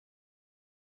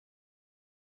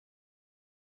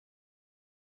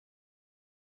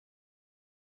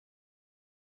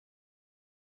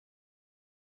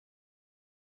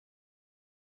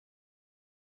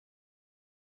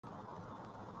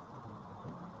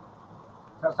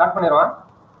Start பண்ணிரவா?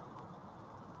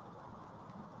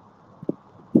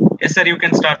 Yes sir, you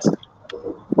can start sir.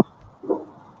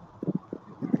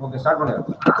 Okay, start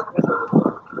பண்ணிரவா.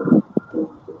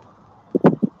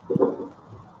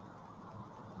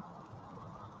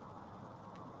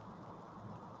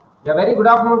 A very good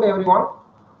afternoon to everyone.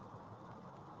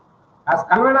 As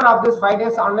convener of this 5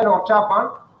 days online workshop on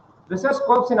research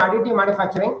scopes in additive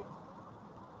manufacturing,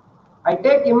 I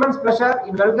take immense pleasure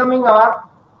in welcoming our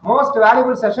most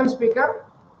valuable session speaker,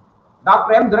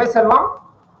 Dr. M. Duraiselvam,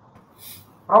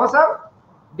 Professor,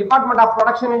 Department of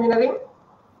Production Engineering,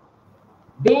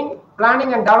 Dean,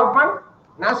 Planning and Development,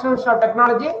 National Institute of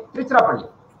Technology, Tiruchirappalli.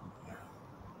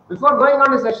 Before going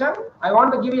on the session, I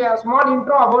want to give you a small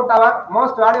intro about our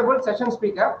most valuable session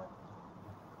speaker.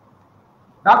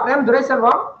 Dr. M.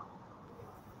 Duraiselvam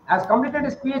has completed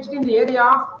his PhD in the area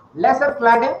of laser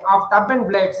cladding of turbine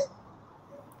blades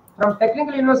from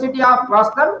Technical University of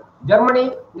Rostock, Germany,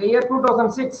 in the year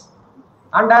 2006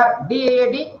 under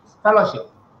DAAD fellowship.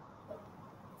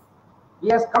 He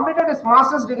has completed his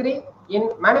master's degree in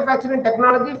manufacturing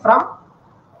technology from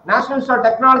National Institute of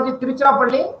Technology,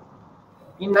 Tiruchirappalli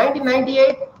in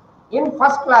 1998 in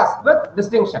first class with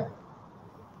distinction.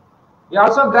 He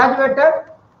also graduated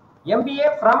MBA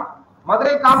from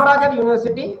Madurai Kamarajar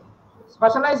University,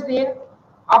 specialized in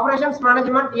operations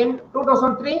management in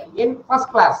 2003 in first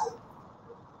class.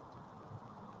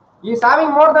 He is having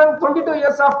more than 22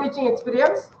 years of teaching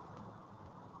experience.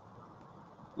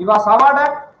 He was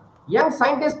awarded Young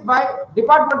Scientist by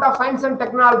Department of Science and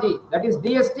Technology, that is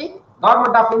DST,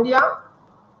 Government of India,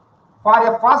 for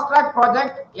a fast track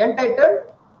project entitled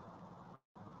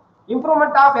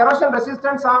Improvement of Erosion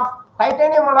Resistance of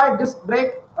Titanium Alloy Disc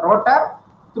Brake Rotor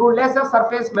through Laser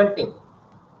Surface Melting.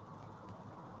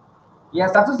 He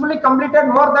has successfully completed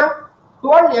more than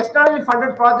 12 externally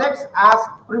funded projects as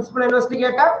principal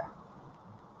investigator.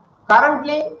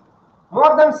 Currently,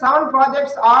 more than 7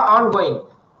 projects are ongoing.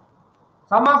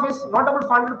 Some of his notable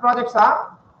funded projects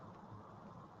are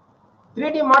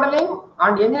 3D modeling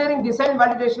and engineering design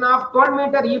validation of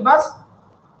 12-meter E-bus,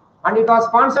 and it was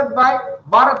sponsored by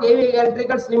Bharat Heavy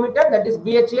Electricals Limited, that is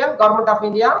BHEL, Government of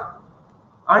India,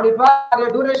 and it was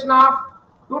a duration of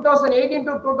 2018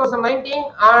 to 2019,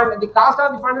 and the cost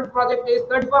of the funded project is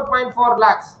 34.4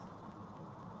 lakhs.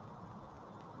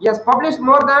 He has published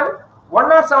more than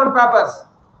 107 papers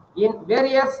in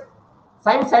various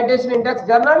Science Citation Index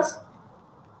journals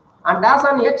and has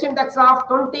an H index of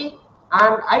 20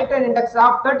 and I-10 index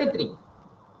of 33.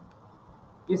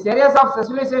 His areas of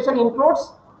specialization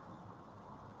includes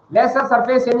laser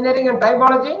surface engineering and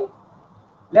tribology,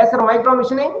 laser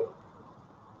micromachining,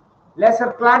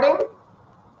 laser cladding,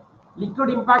 liquid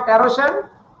impact erosion,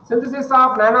 synthesis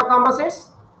of nanocomposites,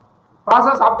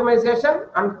 process optimization,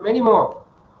 and many more.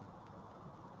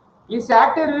 He is an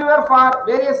active reviewer for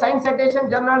various science citation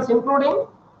journals including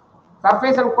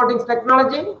Surface and Coatings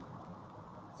Technology,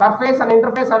 Surface and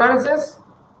Interface Analysis,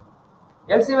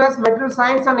 LCS Material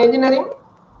Science and Engineering,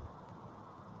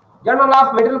 Journal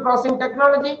of Material Processing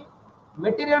Technology,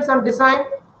 Materials and Design,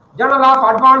 Journal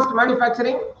of Advanced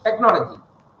Manufacturing Technology.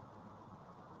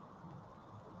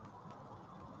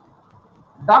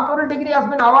 Doctoral degree has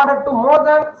been awarded to more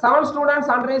than 7 students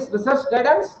under his research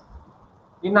guidance.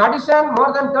 In addition,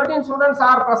 more than 13 students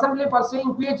are presently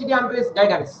pursuing PhD under his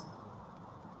guidance.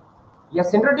 He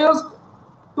has introduced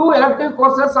 2 elective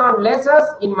courses on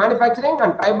lasers in manufacturing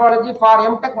and tribology for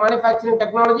MTech manufacturing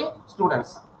technology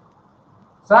students.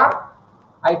 Sir,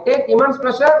 I take immense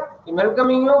pleasure in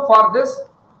welcoming you for this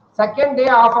second day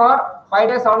of our 5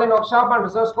 days online workshop on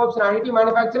research scopes in additive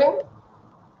manufacturing.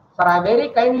 Sir, I very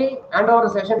kindly hand over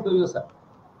the session to you, sir.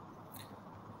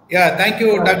 Yeah, thank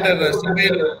you, Dr.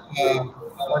 Sibil,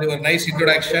 for your nice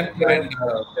introduction, and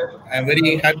I am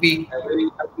very happy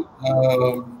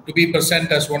to be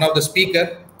present as one of the speakers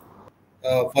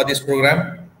for this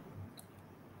program.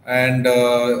 And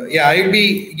yeah, I will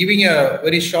be giving a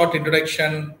very short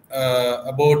introduction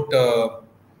about the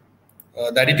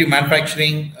additive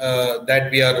manufacturing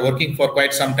that we are working for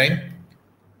quite some time.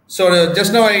 So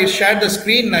just now I shared the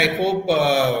screen. I hope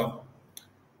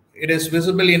it is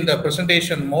visible in the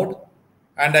presentation mode,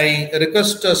 and I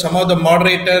request some of the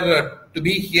moderator to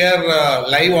be here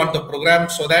live on the program,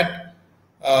 so that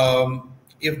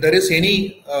if there is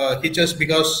any hitches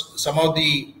because some of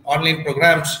the online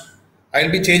programs, I'll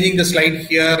be changing the slide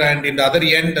here, and in the other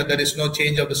end there is no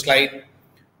change of the slide,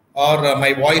 or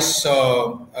my voice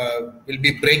will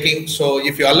be breaking. So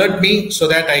if you alert me, so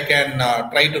that I can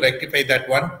try to rectify that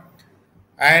one.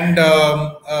 And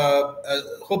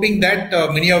hoping that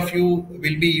many of you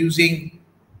will be using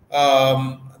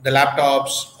the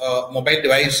laptops, mobile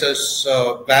devices,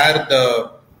 where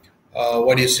the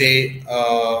what do you say,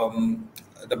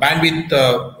 the bandwidth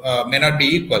may not be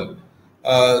equal.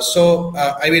 I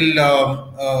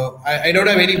don't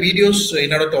have any videos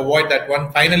in order to avoid that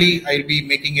one. Finally, I'll be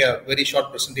making a very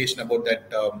short presentation about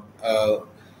that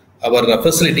our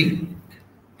facility,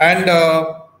 and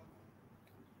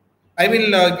I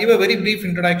will give a very brief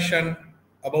introduction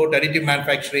about additive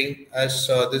manufacturing, as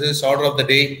this is order of the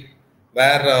day,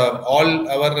 where all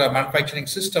our manufacturing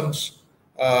systems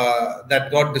that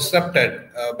got disrupted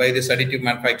by this additive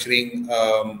manufacturing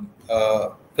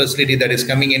facility that is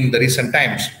coming in the recent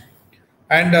times.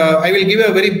 And I will give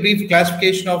a very brief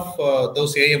classification of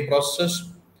those AIM processes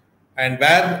and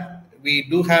where we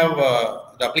do have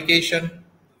the application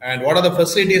and what are the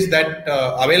facilities that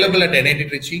available at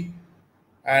NIT Trichy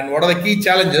and what are the key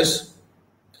challenges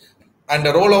and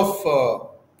the role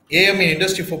of AM in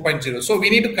Industry 4.0. So we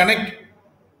need to connect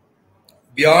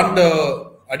beyond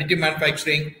the additive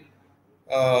manufacturing,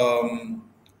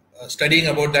 studying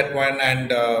about that one,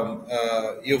 and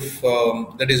if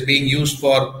that is being used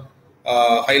for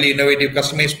highly innovative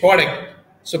customized product.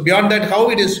 So beyond that, how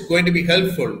it is going to be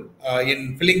helpful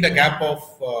in filling the gap of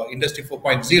Industry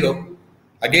 4.0.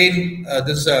 Again,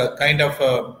 this is a kind of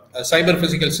cyber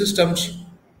physical systems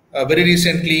very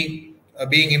recently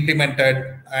being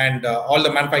implemented, and all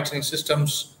the manufacturing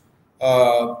systems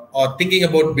are thinking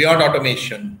about beyond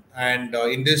automation. And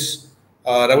in this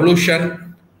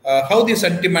revolution, how this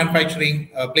additive manufacturing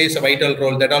plays a vital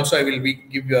role, that also I will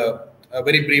give you a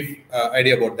very brief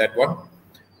idea about that one.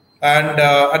 And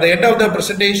at the end of the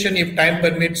presentation, if time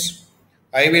permits,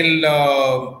 I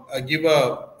will give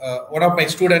one of my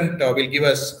student will give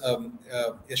us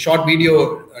a short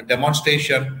video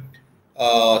demonstration,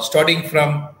 starting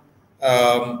from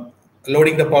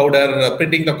loading the powder,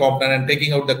 printing the component, and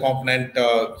taking out the component.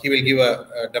 He will give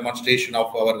a demonstration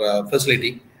of our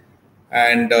facility.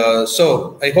 And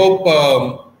so I hope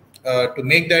to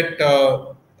make that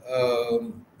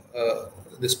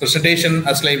this presentation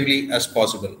as lively as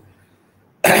possible.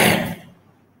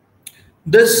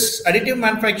 This additive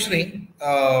manufacturing,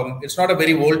 it's not a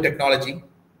very old technology,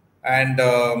 and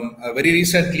very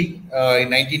recently in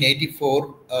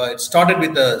 1984 it started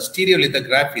with the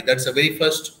stereolithography. That's the very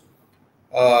first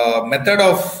method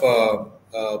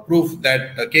of proof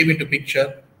that came into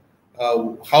picture,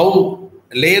 how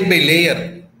layer by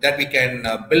layer that we can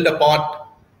build a part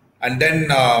and then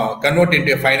convert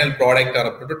into a final product or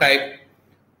a prototype.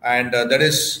 And that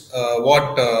is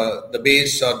what the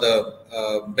base or the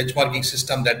benchmarking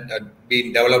system that had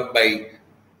been developed by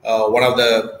one of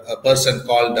the person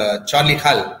called Charlie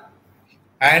Hull.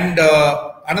 And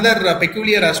another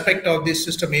peculiar aspect of this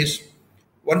system is,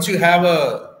 once you have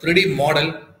a 3D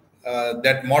model,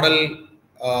 that model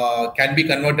can be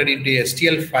converted into a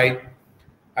STL file,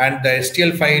 and the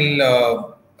STL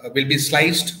file will be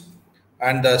sliced,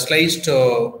 and the sliced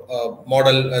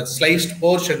model, sliced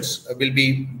portions will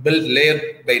be built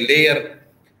layer by layer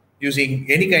using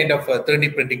any kind of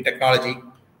 3D printing technology,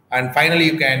 and finally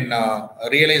you can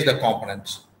realize the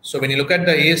components. So when you look at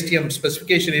the ASTM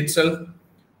specification itself,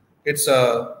 it's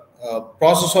a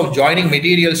process of joining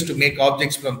materials to make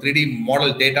objects from 3D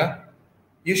model data,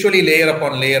 usually layer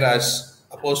upon layer, as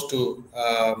opposed to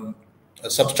a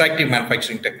subtractive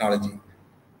manufacturing technology.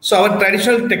 So our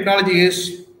traditional technology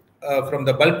is from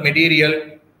the bulk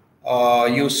material,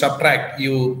 you subtract,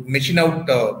 you machine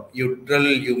out, you drill,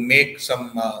 you make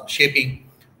some shaping,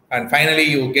 and finally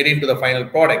you get into the final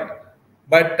product.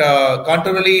 But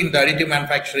contrarily, in the additive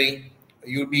manufacturing,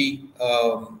 you'll be,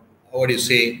 what do you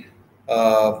say,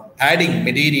 adding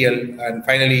material, and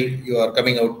finally you are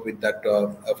coming out with that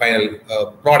final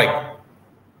product.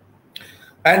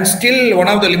 And still, one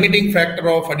of the limiting factor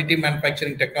of additive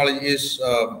manufacturing technology is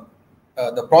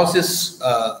the process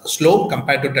slow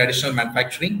compared to traditional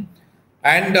manufacturing,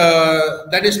 and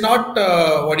that is not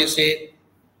what do you say,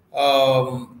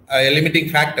 a limiting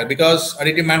factor, because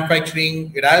additive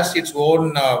manufacturing, it has its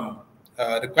own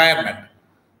requirement.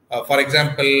 For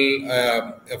example,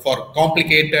 for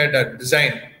complicated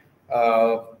design,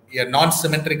 a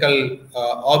non-symmetrical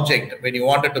object, when you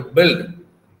wanted to build,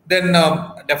 then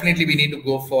definitely we need to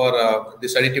go for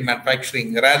this additive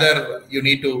manufacturing. Rather, you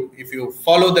need to, if you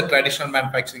follow the traditional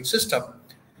manufacturing system,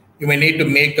 you may need to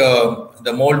make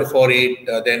the mold for it,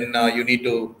 then you need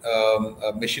to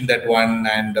machine that one,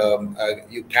 and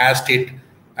you cast it,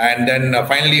 and then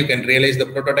finally you can realize the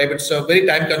prototype. It's very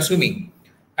time consuming.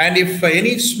 And if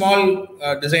any small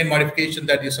design modification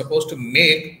that you're supposed to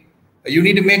make, you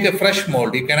need to make a fresh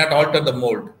mold. You cannot alter the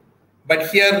mold. But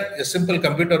here, a simple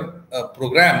computer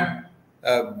program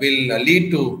will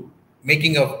lead to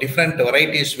making of different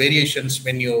varieties, variations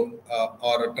when you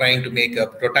are trying to make a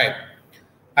prototype.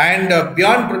 And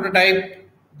beyond prototype,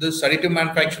 this additive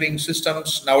manufacturing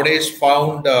systems nowadays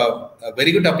found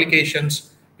very good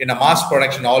applications in a mass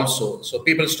production also. So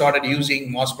people started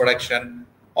using mass production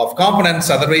of components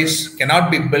otherwise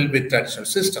cannot be built with traditional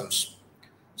systems.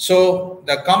 So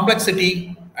the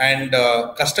complexity and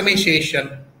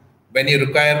customization when you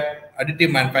require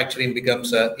additive manufacturing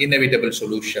becomes an inevitable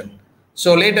solution.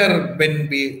 So later, when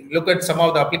we look at some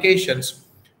of the applications,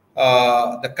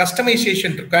 the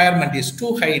customization requirement is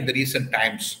too high in the recent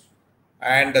times.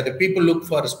 And the people look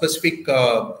for specific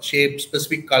shape,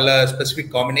 specific color,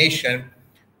 specific combination.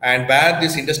 And where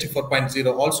this Industry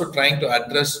 4.0 also trying to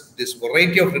address this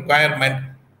variety of requirement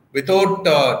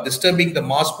without disturbing the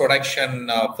mass production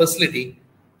facility,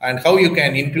 and how you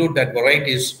can include that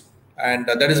varieties. And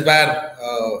that is where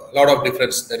a lot of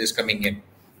difference that is coming in.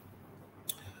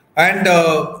 And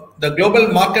the global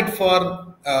market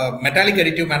for metallic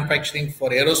additive manufacturing for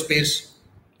aerospace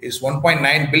is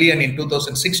 1.9 billion in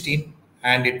 2016,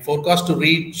 and it forecast to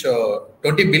reach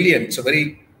 20 billion. It's a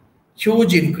very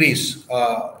huge increase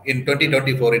in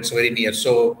 2024. It's very near.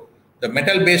 So the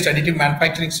metal-based additive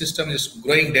manufacturing system is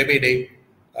growing day by day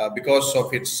because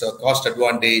of its cost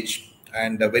advantage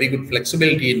and very good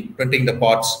flexibility in printing the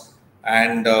parts,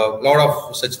 and a lot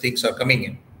of such things are coming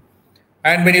in.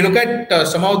 And when you look at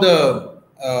some of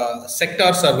the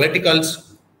sectors or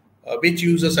verticals which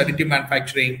uses additive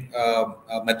manufacturing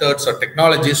methods or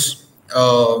technologies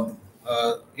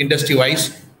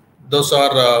industry-wise, those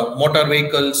are motor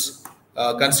vehicles,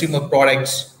 consumer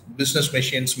products, business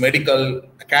machines, medical,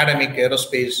 academic,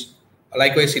 aerospace.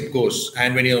 Likewise, it goes.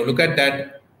 And when you look at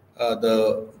that,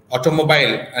 the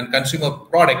automobile and consumer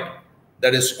product,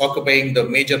 that is occupying the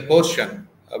major portion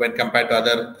when compared to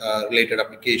other related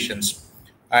applications.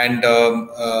 And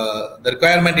the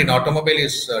requirement in automobile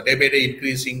is day by day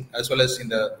increasing, as well as in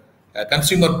the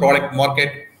consumer product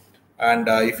market. And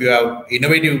if you have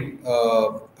innovative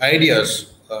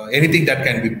ideas, anything that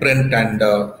can be print and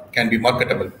can be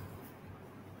marketable.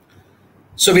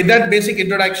 So with that basic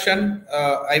introduction,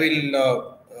 I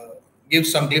will give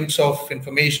some glimpse of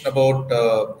information about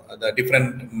the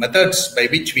different methods by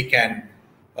which we can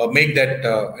make that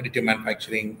additive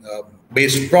manufacturing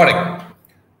based product.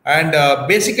 And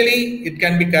basically, it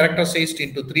can be characterized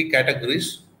into three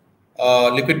categories: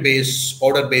 liquid based,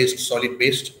 powder based, solid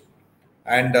based.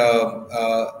 And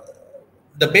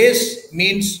the base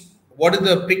means what is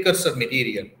the precursor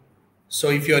material. So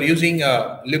if you are using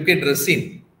a liquid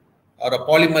resin or a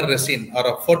polymer resin or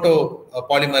a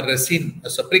photopolymer resin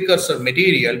as a precursor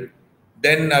material,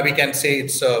 then we can say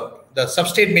it's the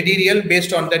substrate material.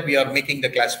 Based on that, we are making the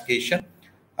classification.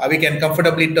 We can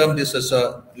comfortably term this as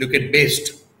a liquid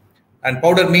based. And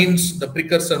powder means the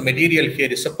precursor material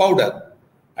here is a powder,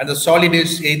 and the solid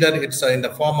is either it's in the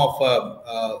form of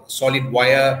a solid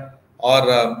wire or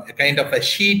a kind of a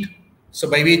sheet, so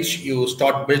by which you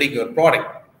start building your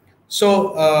product.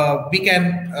 So we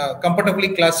can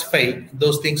comfortably classify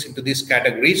those things into these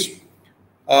categories.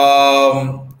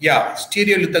 Yeah,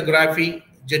 stereolithography,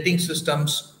 jetting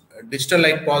systems, digital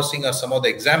light processing are some of the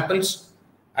examples.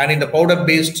 And in the powder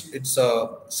based, it's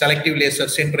selective laser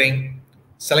sintering,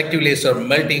 selective laser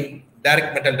melting,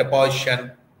 direct metal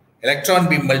deposition, electron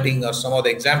beam melting are some of the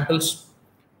examples.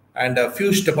 And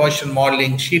fused deposition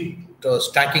modeling, sheet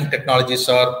stacking technologies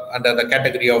are under the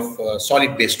category of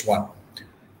solid based one.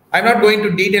 I'm not going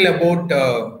to detail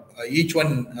about each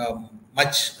one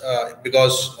much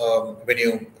because when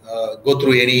you go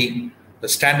through any the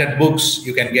standard books,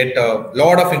 you can get a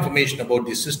lot of information about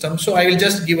this system. So I will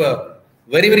just give a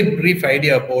very, very brief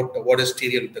idea about what is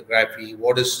stereolithography,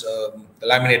 what is the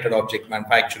laminated object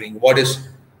manufacturing, what is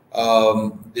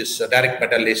this direct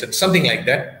metal laser, something like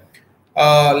that.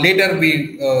 Later,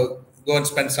 we go and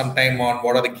spend some time on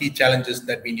what are the key challenges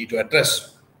that we need to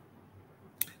address.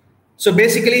 So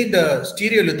basically, the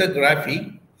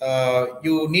stereolithography,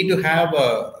 you need to have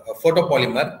a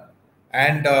photopolymer,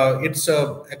 and it's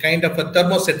a kind of a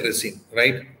thermoset resin,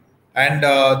 right? And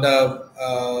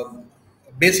the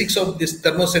basics of this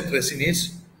thermoset resin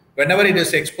is whenever it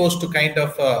is exposed to kind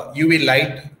of UV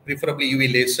light, preferably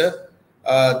UV laser,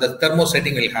 the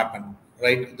thermosetting will happen,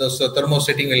 right? The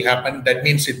thermosetting will happen. That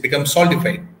means it becomes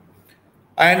solidified.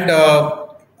 And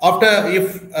after,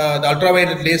 if the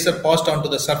ultraviolet laser passed onto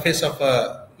the surface of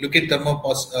a liquid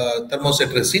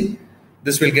thermoset resin,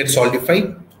 this will get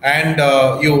solidified. And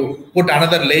you put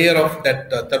another layer of that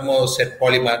thermoset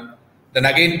polymer, then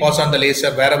again pass on the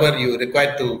laser wherever you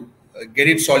require to get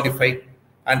it solidified,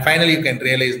 and finally you can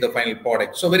realize the final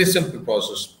product. So very simple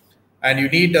process. and you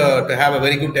need to have a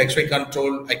very good X-ray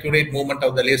control, accurate movement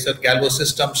of the laser galvo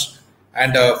systems,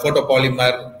 and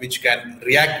photopolymer which can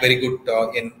react very good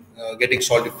in getting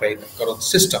solidified across the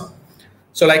system.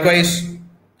 So likewise,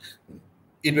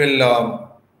 it will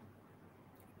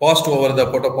pass over the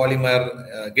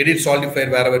photopolymer, get it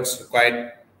solidified wherever it's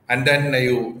required, and then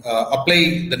you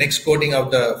apply the next coating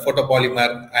of the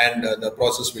photopolymer, and the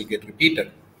process will get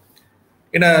repeated.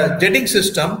 In a jetting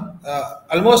system,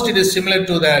 almost it is similar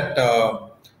to that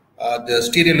the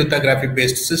stereolithography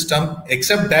based system,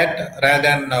 except that rather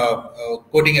than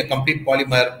coating a complete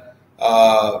polymer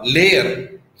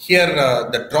layer, here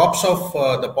the drops of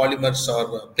the polymers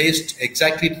are placed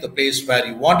exactly to the place where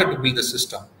you wanted to build the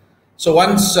system. So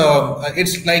once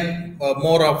it's like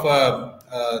more of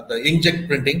the inkjet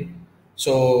printing.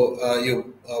 So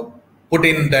you put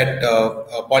in that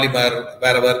polymer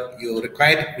wherever you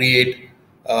require to create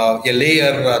a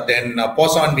layer, then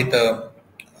pass on with a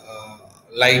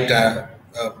light,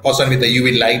 pass on with the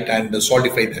UV light and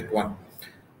solidify that one.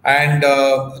 And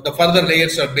the further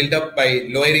layers are built up by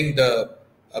lowering the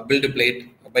build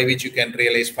plate, by which you can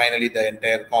realize finally the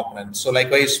entire component. So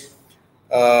likewise,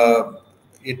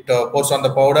 it pours on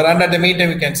the powder, and at the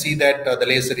meantime you can see that the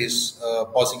laser is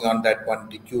passing on that one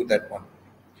to cure that one.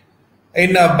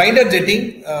 In binder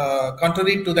jetting,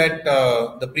 contrary to that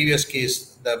the previous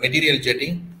case, the material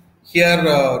jetting, here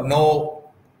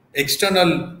no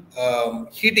external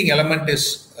heating element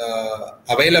is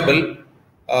available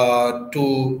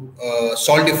to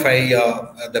solidify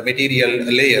the material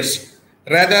layers.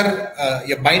 Rather,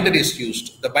 a binder is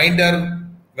used. The binder,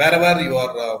 wherever you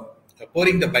are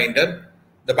pouring the binder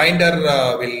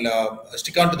will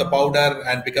stick onto the powder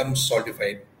and become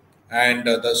solidified. And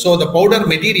so the powder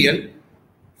material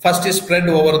first is spread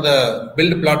over the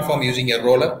build platform using a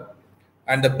roller,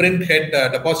 and the print head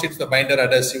deposits the binder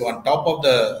adhesive on top of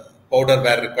the powder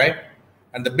where required,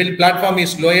 and the build platform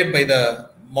is lowered by the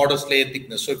modest layer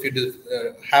thickness. So if you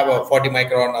have a 40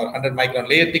 micron or 100 micron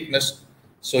layer thickness,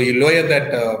 so you lower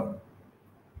that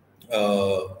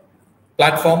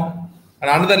platform, and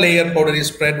another layer powder is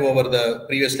spread over the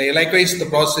previous layer. Likewise, the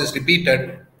process is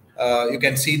repeated. You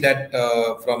can see that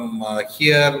from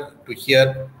here to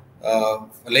here,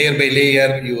 layer by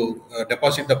layer, you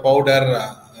deposit the powder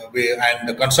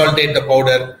and consolidate the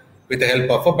powder with the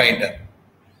help of a binder.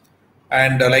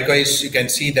 And likewise, you can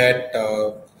see that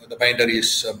the binder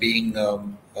is being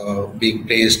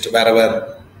placed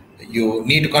wherever you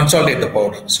need to consolidate the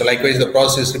powder. So likewise, the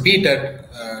process is repeated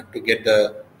to get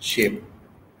the shape.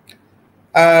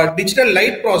 Digital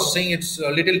light processing, it's a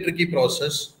little tricky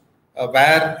process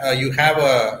where you have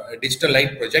a digital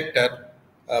light projector.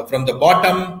 From the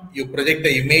bottom, you project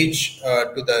the image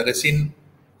to the resin,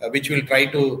 which will try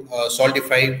to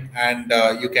solidify, and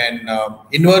you can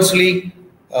inversely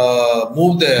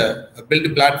move the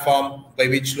build platform, by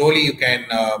which slowly you can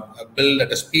build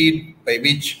at a speed by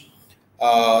which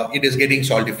it is getting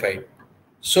solidified.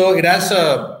 So it has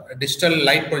a digital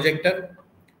light projector.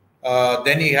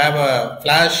 Then you have a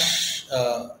flash.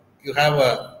 You have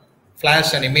a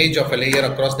flash an image of a layer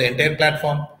across the entire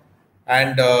platform,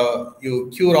 and you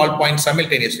cure all points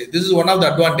simultaneously. This is one of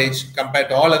the advantage compared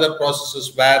to all other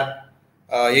processes where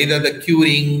either the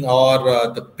curing or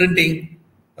the printing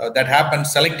that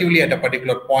happens selectively at a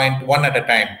particular point, one at a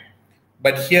time.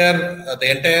 But here,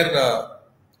 the entire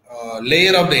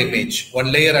layer of the image,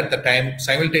 one layer at the time,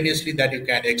 simultaneously, that you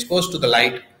can expose to the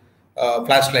light,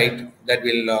 flashlight, that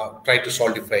will try to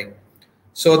solidify.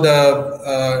 So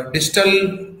the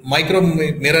digital micro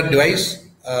mirror device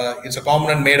is a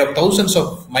component made of thousands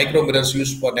of micro mirrors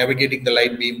used for navigating the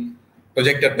light beam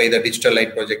projected by the digital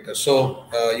light projector. So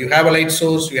you have a light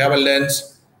source, you have a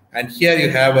lens, and here you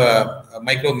have a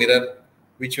micro mirror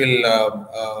which will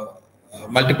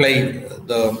multiply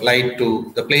the light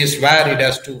to the place where it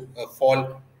has to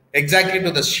fall exactly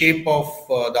to the shape of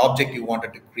the object you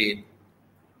wanted to create.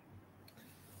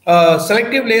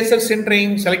 Selective laser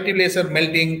sintering, selective laser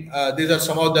melting, these are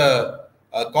some of the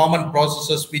common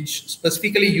processes which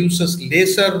specifically uses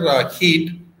laser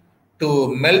heat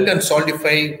to melt and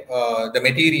solidify the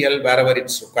material wherever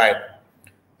it's required.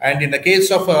 And in the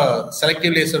case of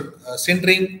selective laser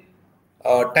sintering,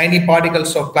 tiny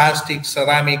particles of plastic,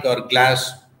 ceramic, or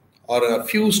glass are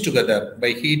fused together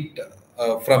by heat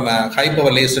from a high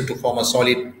power laser to form a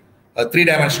solid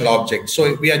three-dimensional object.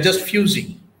 So we are just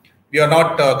fusing. We are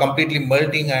not completely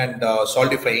melting and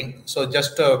solidifying. So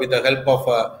just with the help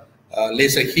of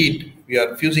laser heat, we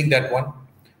are fusing that one.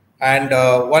 And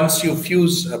once you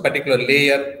fuse a particular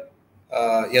layer,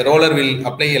 a roller will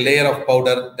apply a layer of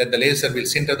powder, then the laser will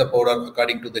sinter the powder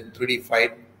according to the 3D file,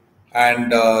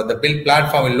 and the build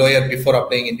platform will lower before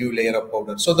applying a new layer of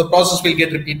powder. So the process will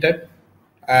get repeated,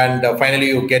 and finally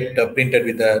you get printed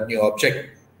with a new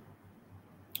object.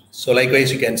 So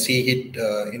likewise, you can see it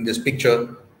in this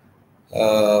picture,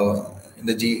 in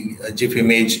the GIF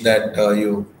image, that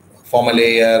you form a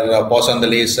layer, pause on the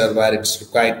laser where it's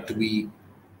required to be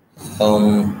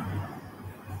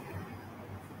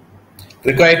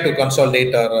required to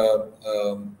consolidate or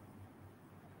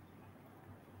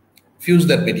fuse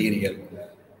that material.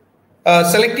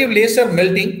 Selective laser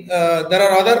melting. There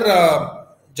are other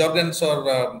jargons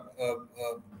or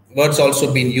words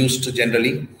also being used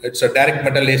generally. It's a direct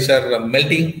metal laser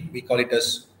melting, we call it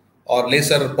as, or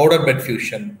laser powder bed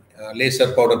fusion,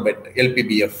 laser powder bed,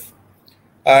 LPBF.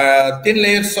 Thin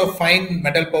layers of fine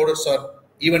metal powders are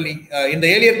evenly, in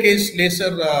the earlier case,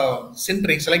 laser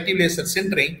sintering, selective laser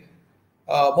sintering,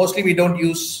 mostly we don't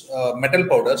use metal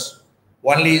powders,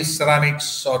 only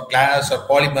ceramics or glass or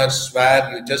polymers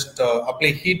where you just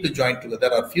apply heat to join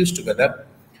together or fuse together.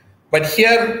 But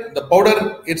here the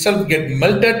powder itself get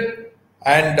melted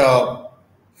and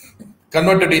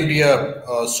converted into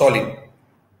a solid.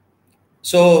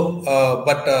 So,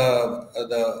 but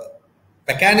the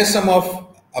mechanism of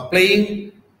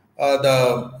applying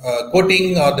the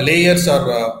coating or the layers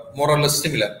are more or less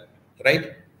similar,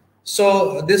 right?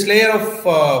 So this layer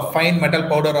of fine metal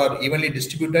powder are evenly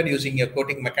distributed using a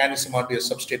coating mechanism onto a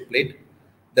substrate plate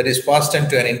that is fastened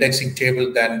to an indexing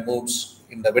table that moves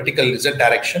in the vertical Z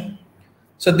direction.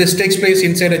 So this takes place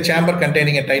inside a chamber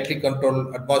containing a tightly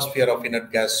controlled atmosphere of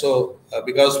inert gas. So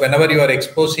because whenever you are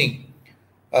exposing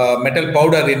metal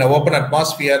powder in an open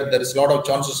atmosphere, there is a lot of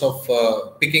chances of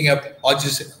picking up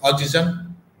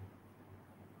oxygen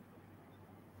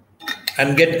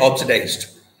and get oxidized.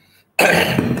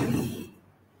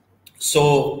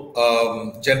 So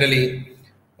generally,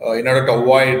 in order to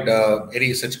avoid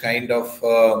any such kind of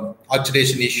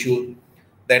oxidation issue,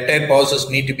 the entire process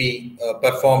need to be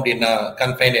performed in a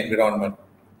confined environment.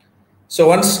 So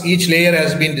once each layer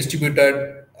has been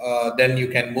distributed, then you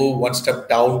can move one step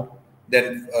down,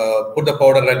 then put the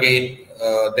powder again,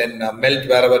 then melt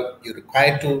wherever you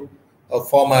require to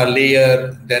form a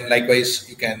layer. Then likewise,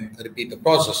 you can repeat the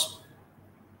process.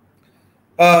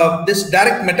 This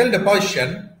direct metal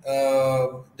deposition,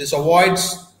 this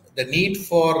avoids the need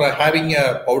for having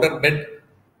a powder bed.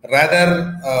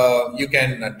 Rather, you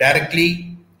can directly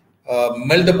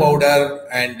melt the powder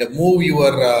and move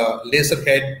your laser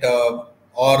head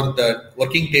or the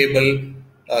working table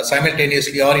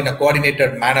simultaneously or in a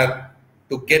coordinated manner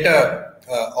to get a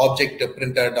object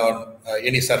printed on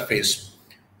any surface.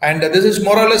 And this is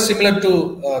more or less similar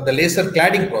to the laser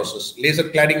cladding process. Laser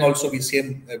cladding also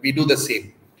we do the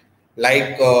same.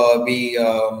 Like we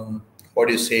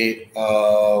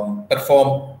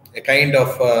perform a kind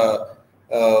of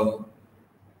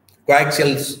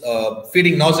coaxial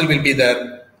feeding nozzle will be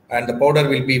there, and the powder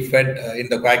will be fed in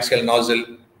the coaxial nozzle,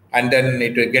 and then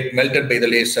it will get melted by the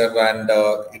laser and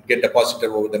it get deposited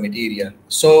over the material.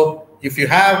 So if you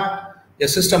have a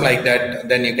system like that,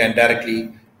 then you can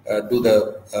directly do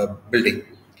the building.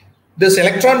 This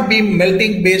electron beam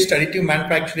melting based additive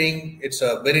manufacturing, it's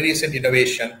a very recent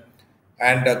innovation,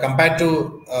 and compared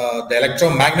to the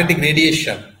electromagnetic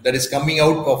radiation that is coming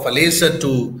out of a laser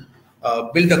to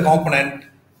build a component,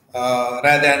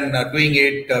 rather than doing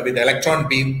it with electron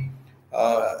beam,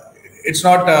 it's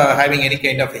not having any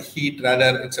kind of a heat,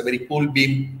 rather it's a very cool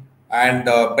beam, and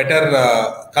better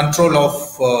control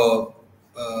of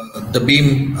the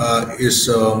beam is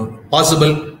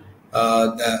possible.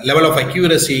 The level of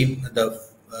accuracy, the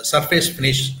surface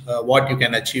finish, what you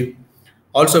can achieve,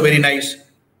 also very nice.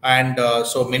 And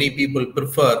so many people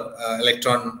prefer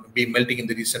electron beam melting in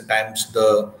the recent times.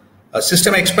 The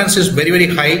system expense is very, very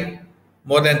high,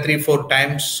 more than 3-4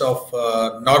 times of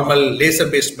normal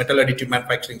laser-based metal additive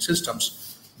manufacturing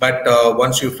systems. But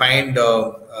once you find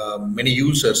many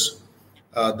users,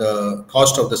 the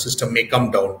cost of the system may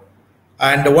come down.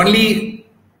 And only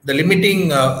the limiting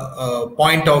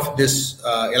point of this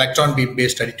electron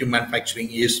beam-based additive manufacturing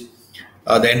is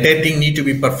the entire thing need to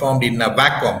be performed in a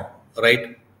vacuum,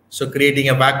 right? So creating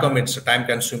a vacuum, it's time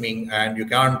consuming, and you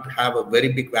can't have a very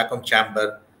big vacuum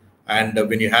chamber. And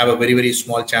when you have a very, very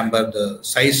small chamber, the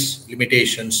size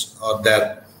limitations are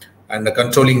there, and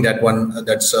controlling that one,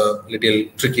 that's a little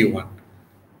tricky one.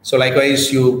 So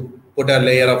likewise, you put a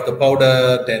layer of the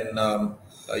powder, then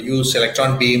use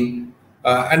electron beam,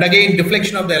 and again,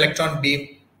 deflection of the electron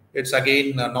beam, it's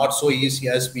again not so easy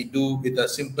as we do with a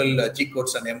simple G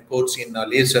codes and M codes in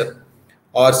laser,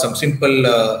 or some simple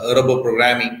robo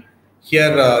programming.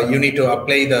 Here you need to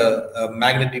apply the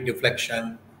magnetic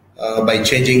deflection by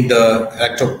changing the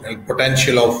electro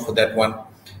potential of that one.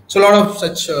 So a lot of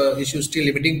such issues still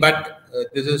limiting, but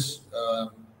this is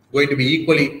going to be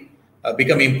equally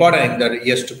become important in the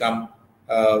years to come,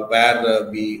 where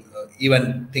we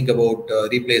even think about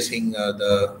replacing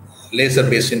the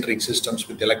laser-based sintering systems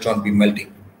with electron beam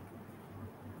melting.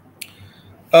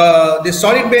 The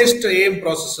solid-based AM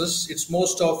processes, it's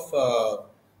most of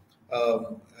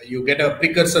you get a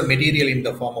precursor material in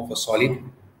the form of a solid,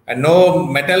 and no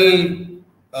metal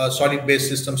solid-based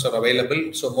systems are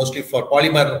available. So mostly for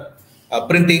polymer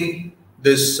printing,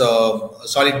 this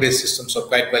solid-based systems are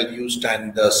quite well used,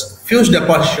 and fused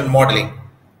deposition modeling.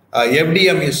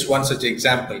 FDM is one such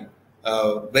example,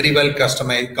 very well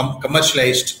customized,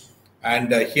 commercialized,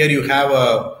 and here you have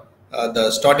the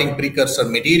starting precursor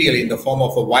material in the form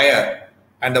of a wire,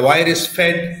 and the wire is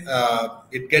fed,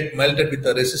 it gets melted with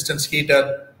a resistance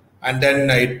heater, and then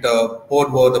it poured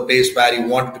over the place where you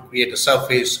want to create a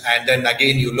surface, and then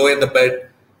again you lower the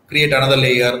bed, create another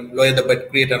layer, lower the bed,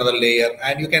 create another layer,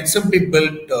 and you can simply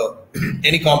build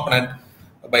any component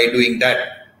by doing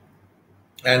that.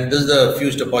 And this is the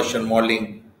fused deposition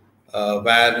modeling,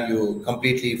 where you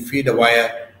completely feed a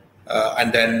wire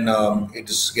and then it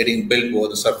is getting built over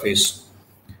the surface.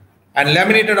 And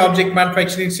laminated object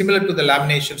manufacturing, similar to the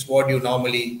laminations what you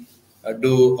normally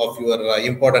do of your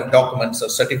important documents or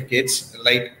certificates,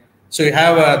 right? So you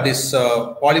have this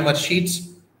polymer sheets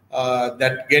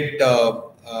that get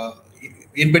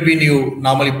in between. You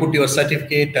normally put your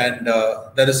certificate, and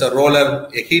there is a roller,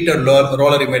 a heated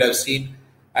roller you might have seen.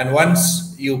 And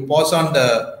once you pass on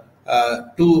the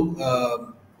two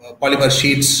polymer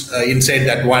sheets inside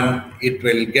that one, it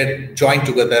will get joined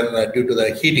together due to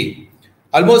the heating.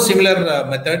 Almost similar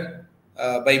method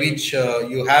by which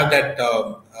you have that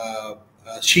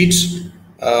sheets,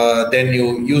 then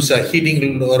you use a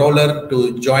heating roller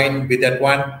to join with that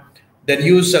one, then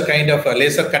use a kind of a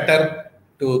laser cutter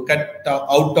to cut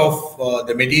out of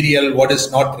the material what is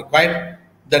not required,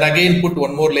 then again put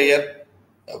one more layer.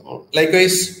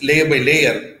 Likewise, layer by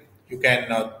layer, you can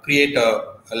create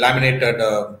a laminated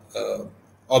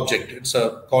object. It's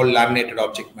called laminated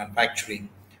object manufacturing.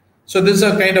 So this is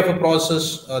a kind of a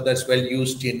process that's well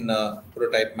used in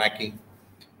prototype making.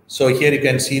 So here you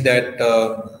can see that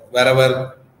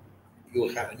wherever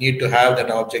you need to have that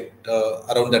object,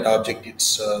 around that object,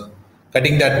 it's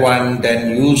cutting that one,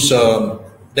 then use the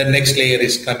next layer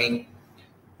is coming,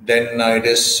 then it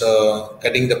is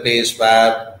cutting the place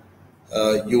where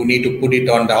you need to put it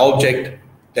on the object,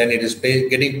 then it is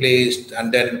getting placed,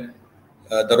 and then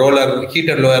the roller,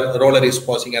 heater roller is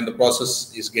passing, and the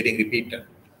process is getting repeated.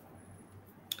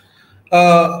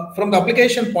 From the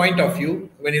application point of view,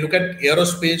 when you look at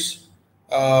aerospace,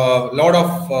 a lot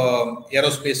of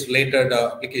aerospace related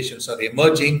applications are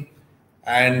emerging,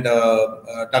 and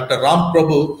Dr. Ram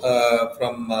Prabhu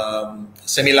from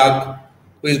Semilag,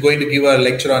 who is going to give a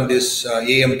lecture on this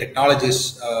AM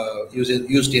technologies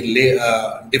used in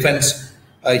defense,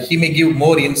 he may give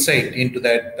more insight into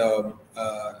that,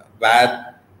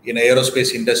 where in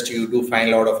aerospace industry you do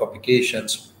find a lot of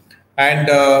applications. And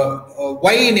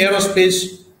why in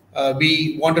aerospace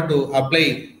we wanted to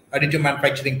apply additive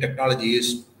manufacturing technology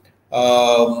is,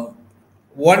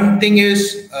 one thing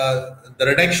is the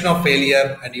reduction of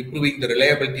failure and improving the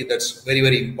reliability. That's very,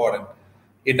 very important.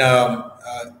 In aircraft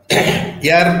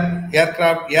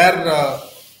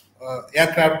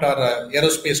or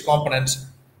aerospace components,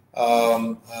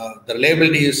 the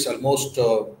reliability is almost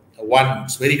 1.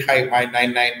 It's very high,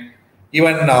 99.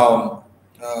 Even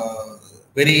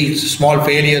very small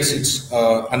failures, it's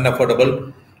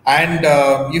unaffordable. And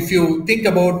if you think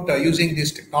about using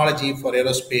this technology for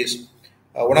aerospace,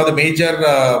 one of the major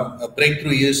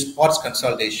breakthrough is parts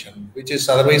consolidation, which is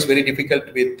otherwise very difficult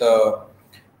with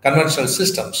conventional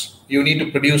systems. You need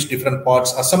to produce different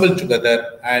parts, assemble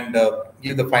together, and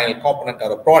give the final component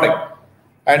or a product.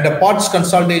 And the parts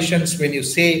consolidations, when you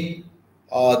say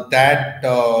that,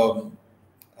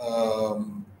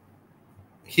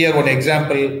 here one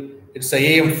example, it's the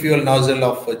AM fuel nozzle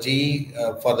of GE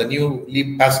for the new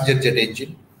LEAP passenger jet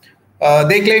engine.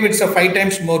 They claim it's 5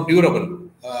 times more durable.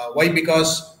 Why?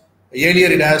 Because earlier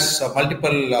it has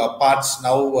multiple parts.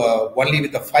 Now only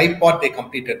with the 5 part they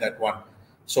completed that one.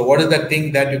 So what is that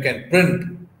thing that you can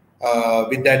print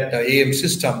with that AM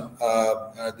system?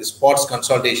 This parts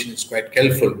consolidation is quite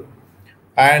helpful.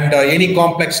 And any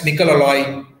complex nickel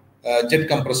alloy jet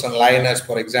compressor liners,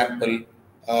 for example,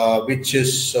 which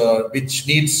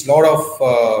needs a lot of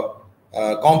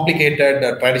complicated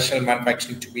traditional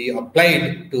manufacturing to be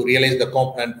applied to realize the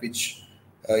component, which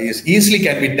is easily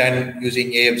can be done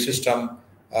using AM system,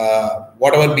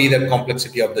 whatever be the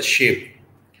complexity of the shape.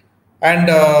 And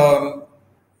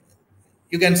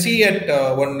you can see at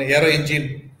one aero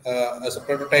engine as a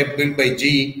prototype built by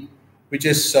GE, which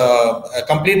is a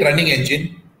complete running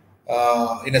engine.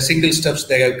 In a single steps,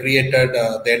 they have created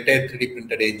the entire 3D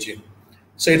printed engine.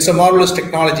 So it's a marvelous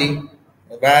technology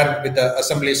where with the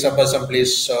assemblies,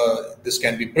 sub-assemblies, this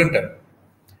can be printed.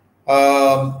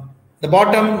 The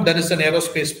bottom, there is an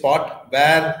aerospace part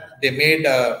where they made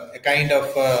a kind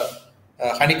of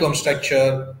honeycomb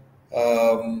structure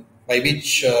by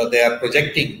which they are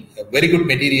projecting a very good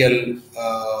material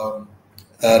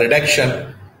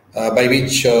reduction by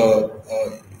which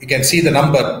you can see the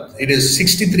number. It is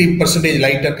 63%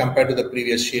 lighter compared to the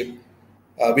previous shape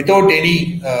without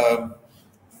any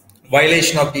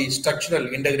violation of the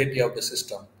structural integrity of the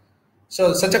system.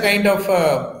 So such a kind of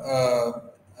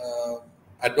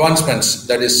advancements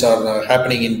that is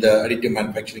happening in the additive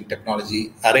manufacturing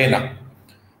technology arena.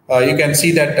 You can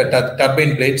see that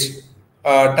turbine blades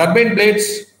that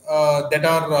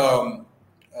are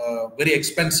very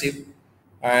expensive,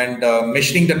 and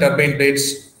machining the turbine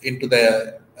blades into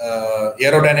the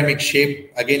aerodynamic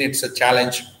shape, again it's a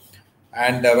challenge.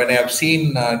 And when I have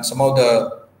seen some of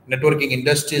the networking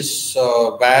industries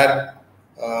where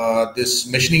this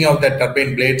machining of the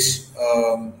turbine blades,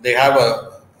 they have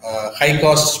a high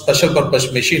cost special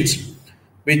purpose machines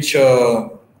which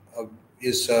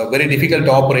is very difficult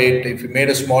to operate. If you made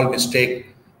a small mistake,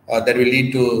 that will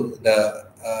lead to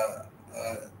the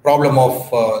problem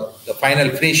of the final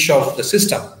finish of the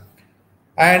system.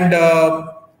 And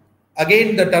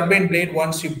again, the turbine blade,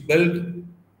 once you build,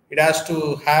 it has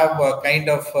to have a kind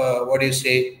of a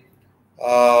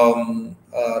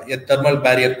thermal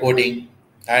barrier coating,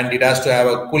 and it has to have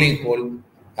a cooling hole.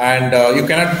 And you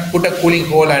cannot put a cooling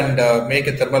hole and make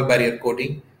a thermal barrier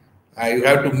coating. You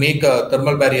have to make a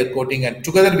thermal barrier coating, and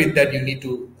together with that, you need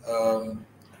to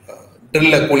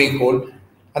drill a cooling hole.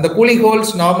 And the cooling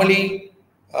holes normally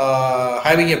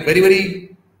having a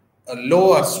very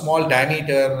low or small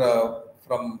diameter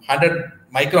from 100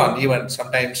 micron even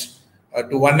sometimes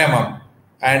to 1 mm,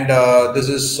 and this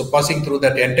is passing through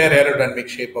that entire aerodynamic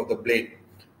shape of the blade.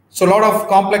 So a lot of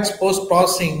complex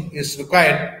post-processing is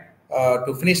required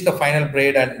to finish the final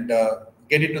braid and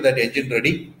get it to that engine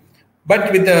ready.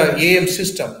 But with the AM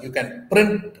system, you can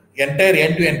print entire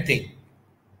end-to-end thing.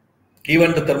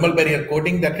 Even the thermal barrier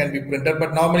coating that can be printed,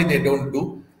 but normally they don't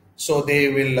do. So they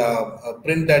will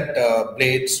print that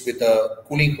blades with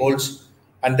cooling holes,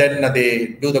 and then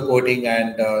they do the coating,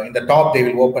 and in the top they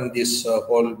will open this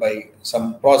hole by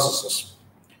some processes.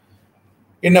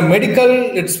 In a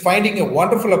medical, it's finding a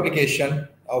wonderful application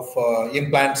of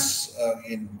implants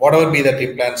in whatever be that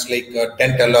implants like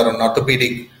dental or an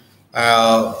orthopedic,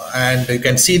 and you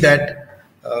can see that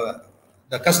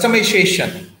the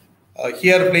customization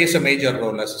here plays a major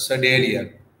role, as I said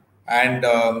earlier, and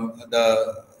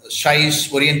the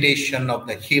size orientation of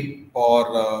the hip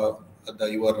or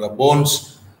your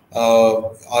bones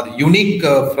are unique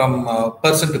from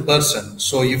person to person.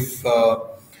 So if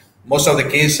most of the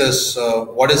cases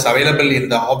what is available in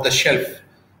the off the shelf,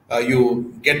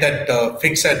 you get that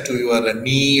fixed to your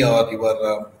knee or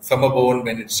your femur bone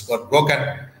when it's got broken,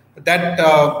 that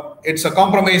it's a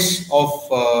compromise of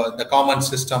the common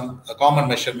system, common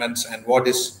measurements, and what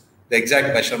is the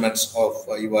exact measurements of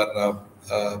your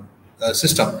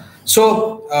system.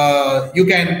 So you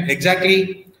can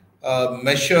exactly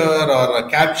measure or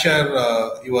capture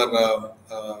your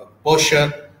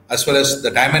posture as well as the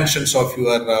dimensions of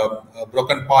your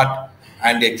broken part,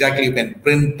 and exactly you can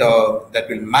print that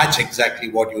will match exactly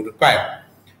what you require.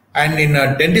 And in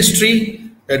dentistry,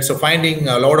 it's finding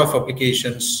a lot of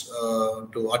applications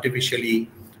to artificially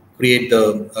create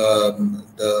the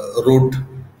root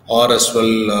or as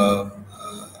well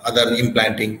other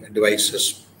implanting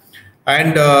devices.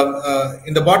 And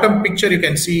in the bottom picture, you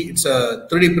can see it's a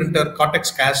 3D printer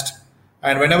cortex cast.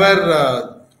 And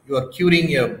whenever you are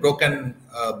curing a broken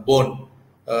bone,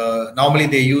 normally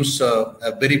they use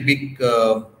a very big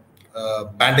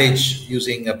bandage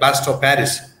using a plaster of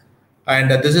Paris.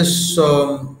 And this is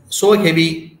so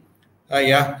heavy.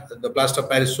 The plaster of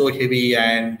Paris is so heavy,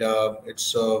 and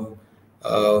it's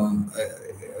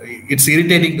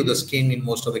irritating to the skin in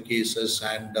most of the cases.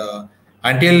 And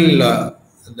until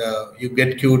you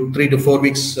get cured 3 to 4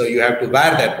 weeks, you have to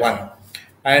wear that one.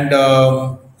 And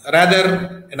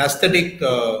rather an aesthetic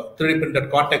 3D printed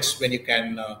cortex, when you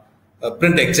can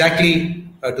print exactly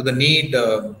to the need,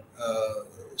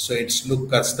 so it's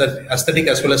look aesthetic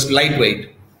as well as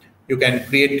lightweight. You can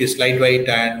create this lightweight,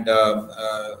 and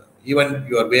even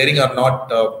you are wearing or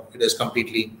not, it is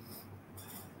completely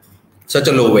such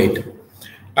a low weight.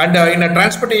 And in a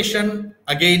transportation,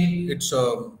 again, it's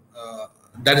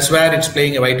that is where it's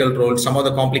playing a vital role. Some of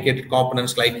the complicated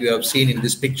components, like you have seen in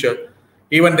this picture,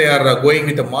 Even they are going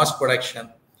with the mass production.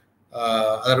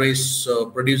 Otherwise,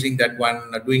 producing that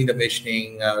one, doing the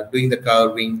machining, doing the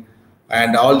carving,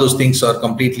 and all those things are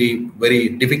completely very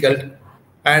difficult.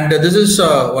 And this is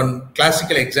one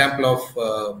classical example of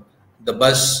the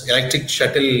bus electric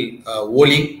shuttle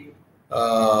Woli,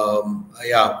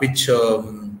 which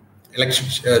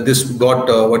electric this got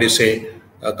what do you say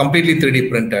completely 3D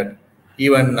printed.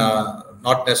 Even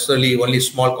not necessarily only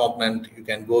small component, you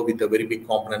can go with the very big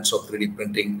components of 3D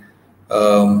printing.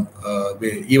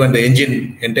 Even the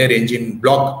engine, entire engine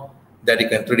block that you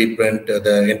can 3D print,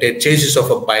 the entire chassis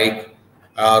of a bike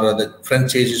or the front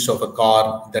chassis of a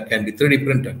car that can be 3D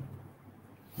printed.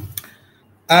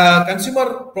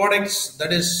 Consumer products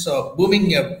that is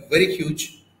booming, very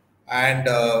huge, and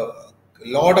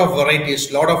lot of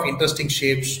varieties, lot of interesting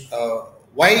shapes.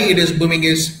 Why it is booming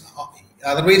is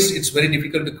otherwise it's very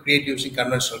difficult to create using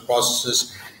conventional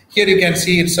processes. Here you can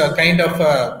see it's a kind of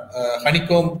a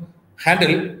honeycomb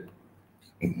handle.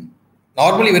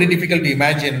 Normally very difficult to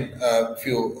imagine if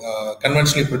you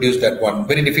conventionally produce that one.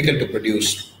 Very difficult to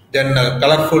produce. Then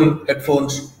colorful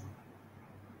headphones,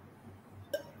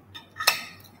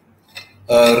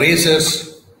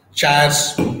 razors,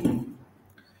 chairs,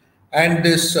 and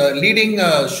this leading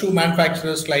shoe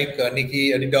manufacturers like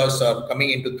Nike, Adidas are coming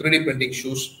into 3D printing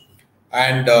shoes,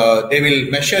 and they will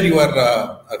measure your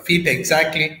feet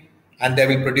exactly, and they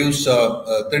will produce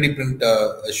a 3D print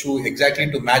shoe exactly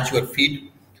to match your feet.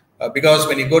 Because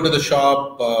when you go to the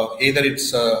shop, either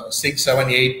it's 6,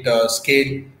 7, 8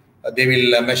 scale, they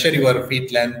will measure your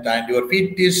feet length, and your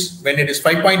feet is, when it is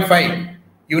 5.5,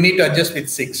 you need to adjust with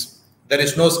 6. There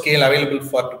is no scale available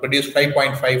to produce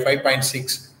 5.5,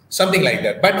 5.6, something like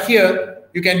that. But here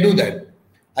you can do that.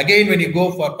 Again, when you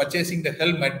go for purchasing the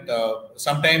helmet,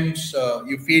 sometimes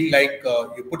you feel like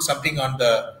you put something on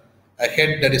the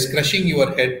head that is crushing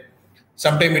your head.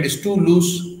 Sometimes it is too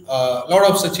loose. A lot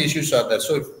of such issues are there.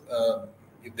 So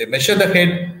if they measure the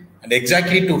head and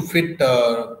exactly to fit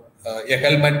a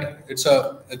helmet, it's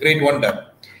a great wonder.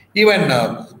 Even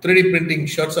 3D printing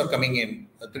shirts are coming in,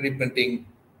 3D printing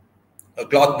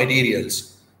cloth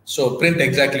materials. So print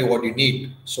exactly what you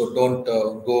need. So don't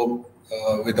go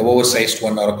with the oversized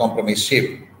one or a compromised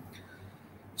shape.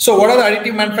 So what are the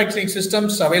additive manufacturing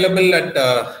systems available at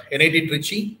NIT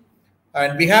Trichy?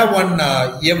 And we have one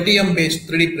FDM based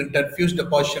 3D printer, fused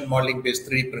deposition modeling based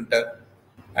 3D printer.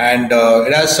 And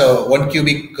it has 1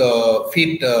 cubic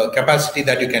feet capacity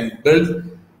that you can build.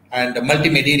 And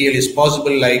multi-material is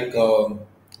possible, like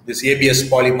this ABS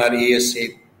polymer, ASA,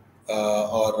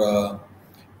 or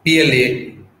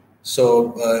PLA.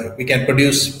 So we can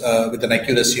produce with an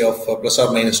accuracy of plus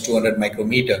or minus 200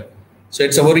 micrometer. So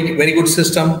it's a very, very good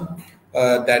system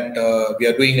that we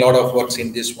are doing a lot of works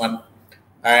in this one.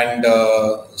 And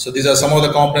so these are some of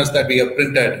the components that we have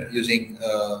printed using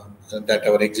that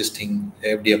our existing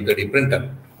FDM 3D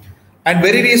printer. And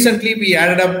very recently we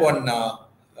added up one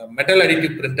metal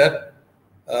additive printer,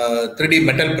 3D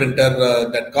metal printer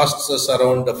that costs us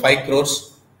around 5 crores.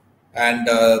 And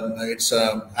it's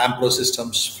Ampro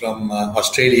Systems from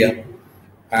Australia.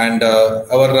 And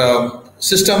our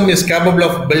system is capable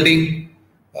of building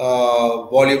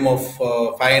volume of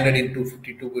 500 into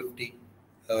 5250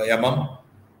 mm.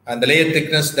 And the layer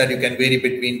thickness that you can vary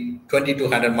between 20 to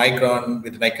 100 micron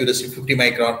with an accuracy 50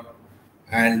 micron.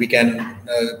 And we can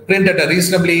print at a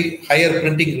reasonably higher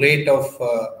printing rate of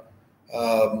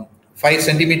 5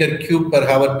 centimeter cube per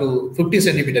hour to 50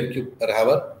 centimeter cube per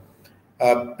hour.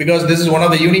 Because this is one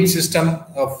of the unique system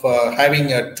of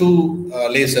having a twin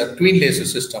laser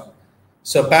system.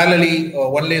 So parallelly,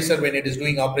 one laser when it is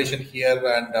doing operation here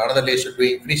and another laser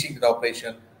finishing the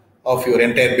operation of your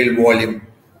entire build volume.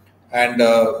 And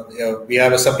we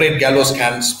have a separate galvo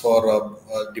scans for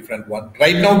different one.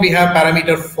 Right now we have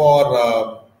parameter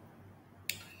for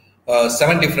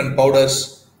 7 different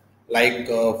powders, like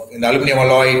in the aluminum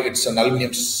alloy, it's an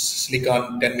aluminum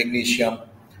silicon, 10 magnesium.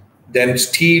 Then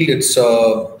steel, it's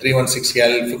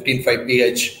 316L, 15.5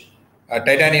 pH.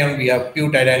 Titanium, we have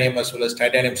pure titanium as well as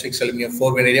titanium 6 aluminum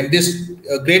 4 vanadium. This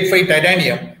grade 5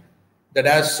 titanium that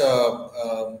has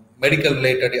medical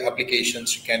related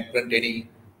applications, you can print any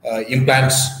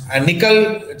implants. And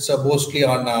nickel, it's mostly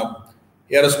on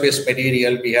aerospace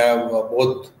material. We have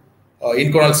both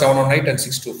Inconel 718 and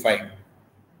 625.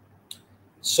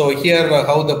 So here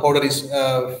how the powder is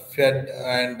fed,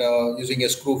 and using a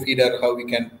screw feeder, how we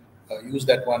can use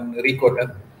that one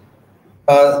recoater.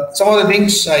 Some of the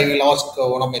things I will ask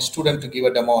one of my students to give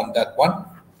a demo on that one.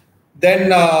 Then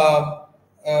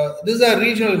this is a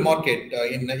regional market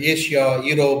in Asia,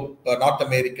 Europe, North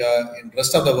America, in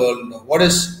rest of the world. What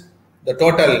is the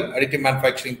total additive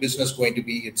manufacturing business going to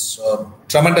be, it's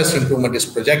tremendous improvement is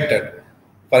projected.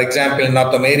 For example, in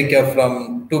North America,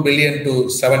 from 2 billion to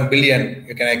 7 billion,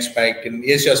 you can expect. In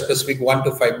Asia Pacific, 1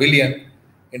 to 5 billion.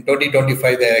 In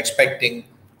 2025, they are expecting.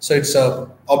 So it's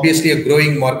obviously a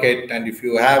growing market, and if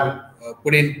you have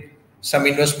put in some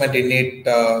investment in it,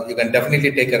 you can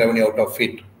definitely take a revenue out of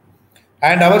it.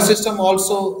 And our system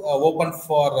also open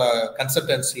for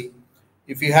consultancy.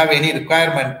 If you have any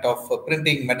requirement of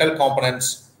printing metal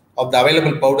components of the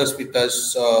available powders with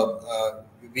us,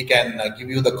 we can give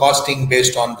you the costing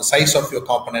based on the size of your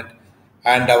component,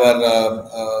 and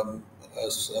our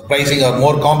pricing are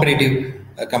more competitive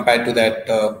compared to that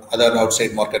other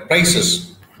outside market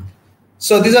prices.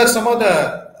 So these are some of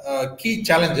the key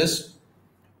challenges.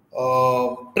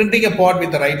 Printing a part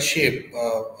with the right shape,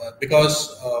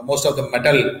 because most of the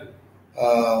metal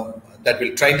that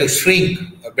will try to shrink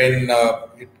when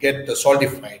it gets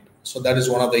solidified. So that is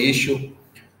one of the issue.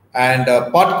 And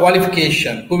part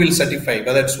qualification, who will certify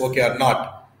whether it's okay or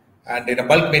not. And in a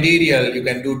bulk material, you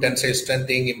can do tensile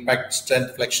strengthening, impact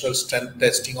strength, flexural strength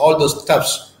testing, all those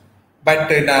stuffs.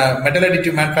 But in a metal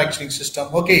additive manufacturing system,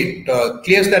 okay, it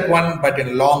clears that one, but in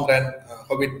the long run,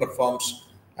 how it performs.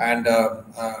 And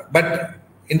but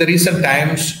in the recent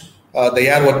times, the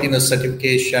airworthiness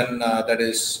certification, that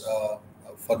is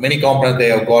for many components they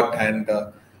have got, and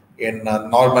in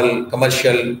normal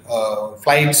commercial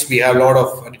flights, we have a lot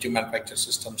of additive manufacturing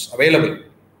systems available.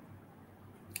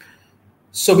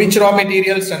 So which raw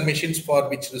materials and machines for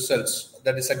which results?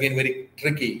 That is again very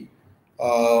tricky.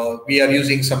 We are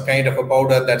using some kind of a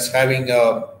powder that's having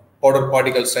a powder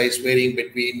particle size varying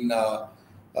between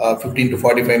 15 to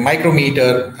 45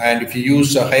 micrometer, and if you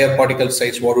use a higher particle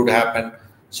size, what would happen?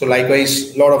 So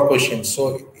likewise, a lot of questions.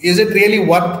 So is it really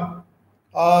worth?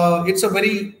 It's a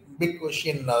very big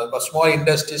question for small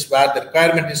industries where the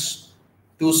requirement is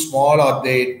too small, or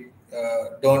they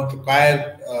don't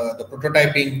require the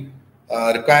prototyping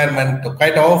requirement.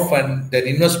 Quite often, their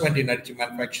investment in additive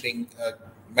manufacturing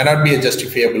may not be a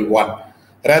justifiable one.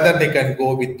 Rather, they can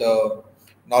go with the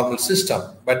normal system.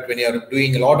 But when you are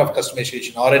doing a lot of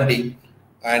customization R&D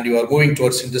and you are moving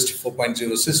towards Industry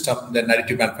 4.0 system, then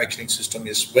additive manufacturing system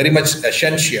is very much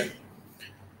essential.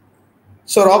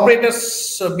 So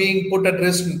operators being put at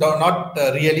risk, not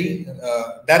really.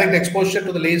 Direct exposure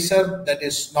to the laser, that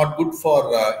is not good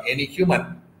for any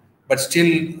human, but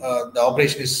still the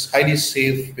operation is highly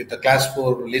safe with the class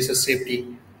 4 laser safety,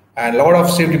 and a lot of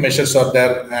safety measures are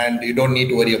there, and you don't need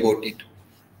to worry about it.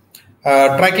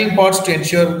 Tracking parts to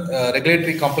ensure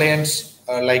regulatory compliance,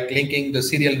 like linking the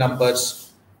serial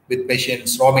numbers with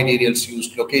machines, raw materials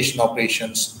used, location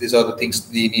operations. These are the things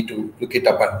we need to look it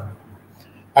up on.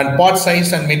 And part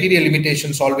size and material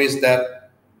limitations always there.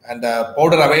 And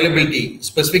powder availability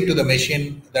specific to the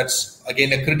machine, that's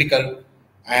again a critical.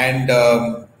 And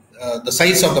the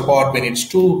size of the part, when it's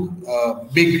too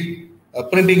big,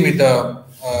 printing with a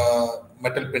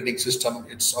metal printing system,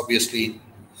 it's obviously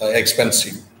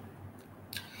expensive.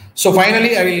 So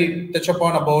finally, I will touch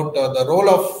upon about the role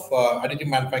of additive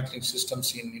manufacturing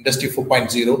systems in Industry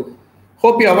 4.0.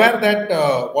 Hope you're aware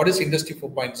that what is Industry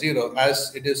 4.0,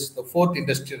 as it is the fourth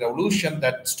industrial revolution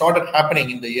that started happening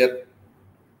in the year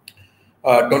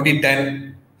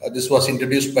 2010. This was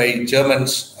introduced by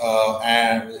Germans,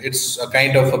 and it's a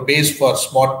kind of a base for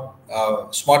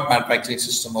smart manufacturing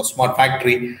system or smart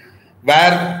factory,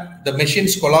 where the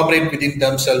machines collaborate within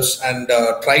themselves and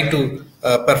try to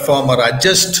perform or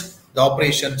adjust the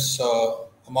operations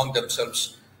among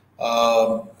themselves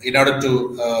in order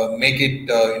to make it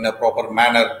in a proper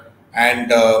manner.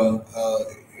 And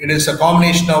it is a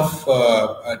combination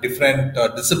of different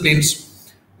disciplines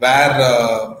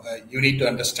where you need to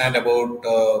understand about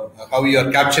how you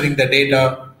are capturing the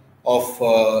data of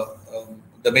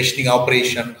the machining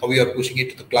operation, how you are pushing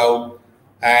it to the cloud,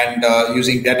 and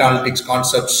using data analytics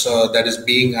concepts that is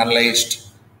being analyzed.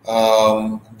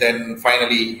 Then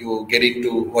finally you get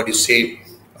into what you say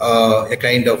a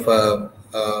kind of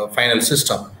final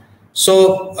system.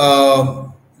 So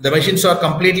the machines are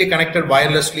completely connected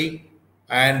wirelessly,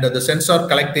 and the sensor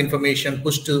collect the information,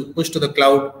 push to the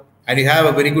cloud, and you have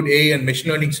a very good AI and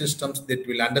machine learning systems that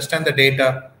will understand the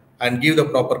data and give the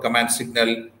proper command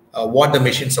signal what the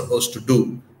machine is supposed to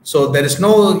do. So there is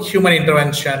no human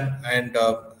intervention, and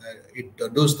it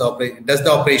does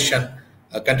the operation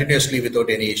continuously without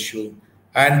any issue.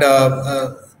 And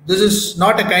this is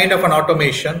not a kind of an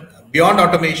automation. Beyond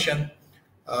automation,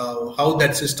 how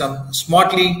that system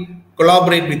smartly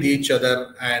collaborate with each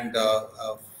other, and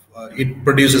it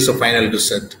produces a final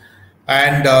result.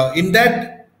 And in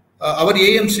that, our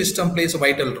AM system plays a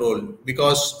vital role,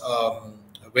 because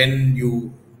when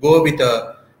you go with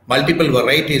a multiple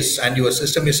varieties and your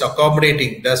system is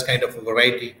accommodating this kind of a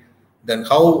variety, then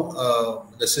how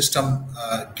the system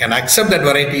can accept that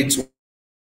variety? It's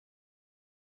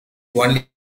only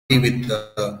with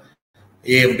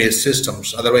AM-based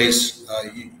systems. Otherwise,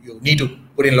 you need to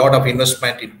put in a lot of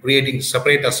investment in creating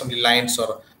separate assembly lines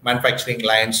or manufacturing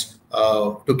lines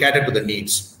to cater to the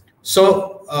needs.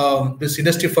 So this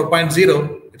Industry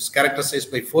 4.0, it's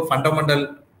characterized by four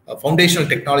fundamental foundational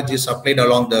technologies applied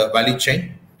along the value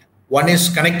chain. One is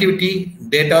connectivity,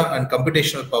 data, and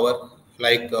computational power,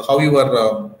 like how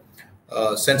your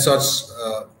sensors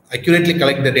accurately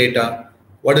collect the data,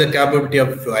 what is the capability of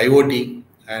IoT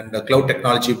and cloud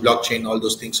technology, blockchain, all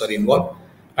those things are involved.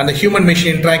 And the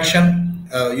human-machine interaction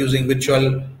using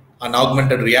virtual and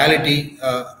augmented reality.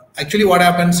 Actually, what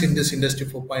happens in this Industry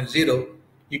 4.0,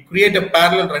 you create a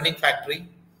parallel running factory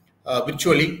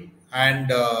virtually,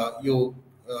 and you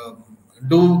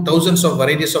do thousands of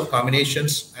varieties of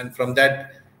combinations, and from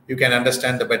that you can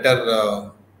understand the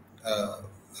better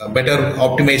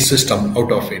optimized system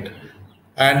out of it.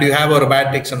 And you have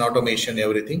robotics and automation,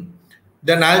 everything.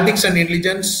 Then analytics and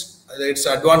intelligence, it's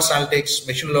advanced analytics,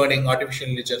 machine learning, artificial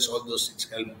intelligence, all those things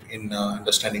help in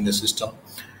understanding the system.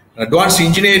 Advanced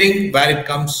engineering, where it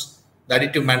comes the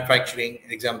additive manufacturing,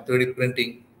 example 3D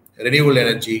printing, renewable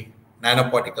energy,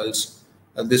 nanoparticles.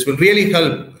 This will really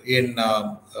help in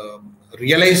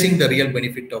realizing the real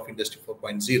benefit of Industry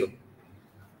 4.0.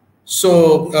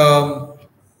 So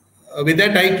with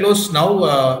that, I close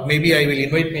now. Maybe I will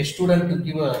invite my student to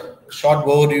give a short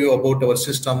overview about our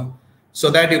system so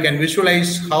that you can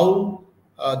visualize how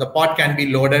the part can be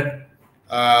loaded,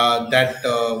 that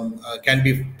can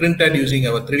be printed using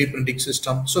our 3D printing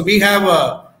system. So we have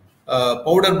a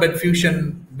powder bed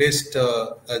fusion based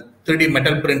 3D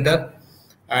metal printer,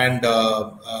 and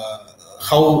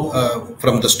how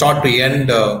from the start to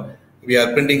end we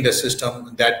are printing the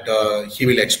system that he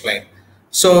will explain.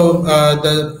 So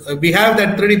we have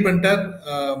that 3D printer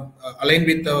aligned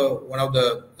with one of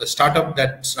the startup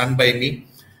that's run by me,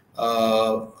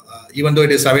 even though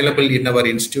it is available in our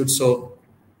institute. So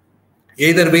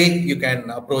either way you can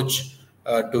approach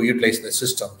to utilize the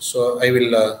system. So I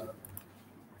will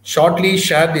shortly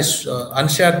share this,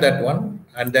 unshare that one,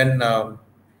 and then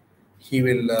he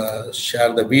will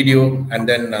share the video and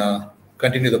then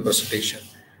continue the presentation.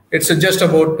 It's just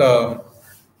about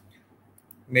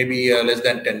maybe less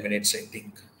than 10 minutes, I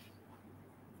think.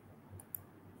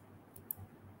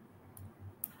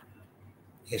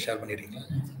 Share பண்ணிட்டீங்களா?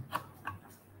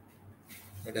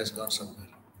 It has gone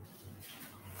somewhere.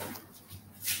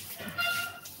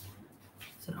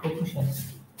 Sir, how to share?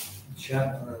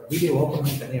 Share video open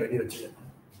பண்ணி தனியா வெளிய வச்சிருக்கேன்.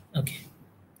 Okay.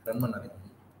 Run பண்ணாதீங்க.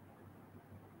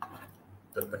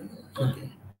 Run பண்ணுங்க. Okay.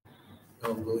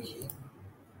 Now go here.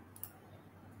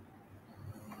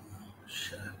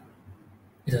 Share.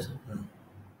 Yes, sir.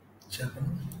 Share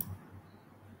பண்ணுங்க.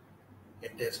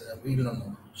 It is we will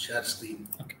know. Share screen.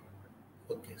 Okay.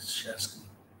 Okay, share screen.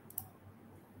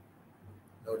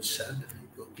 Now it's shared.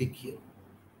 Go click here.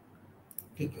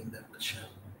 Click in that share.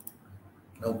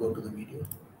 Now go to the video.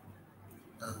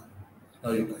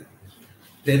 Now you can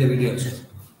play the video also.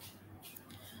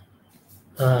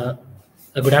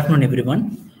 Good afternoon, everyone.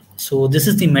 So this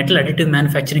is the metal additive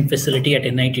manufacturing facility at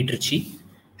NIT Trichy.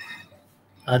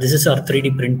 This is our 3D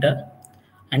printer,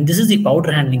 and this is the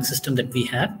powder handling system that we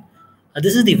have.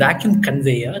 This is the vacuum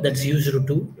conveyor that's used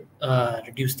to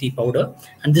reduce the powder,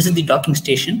 and this is the docking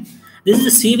station. This is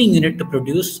the sieving unit to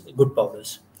produce good powders.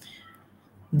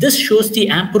 This shows the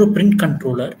Ampro print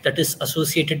controller that is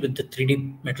associated with the 3D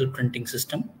metal printing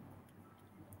system.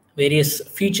 Various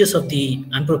features of the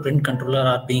Ampro print controller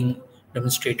are being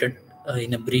demonstrated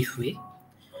in a brief way.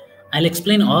 I'll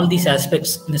explain all these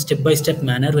aspects in a step-by-step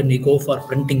manner when we go for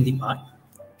printing the part.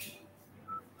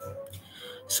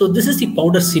 So this is the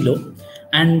powder silo,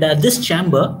 and this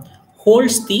chamber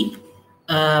holds the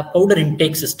powder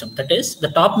intake system. That is, the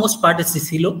topmost part is the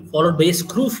silo, followed by a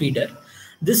screw feeder.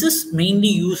 This is mainly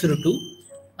used to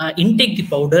intake the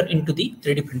powder into the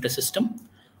 3D printer system.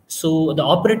 So the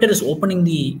operator is opening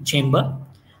the chamber.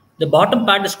 The bottom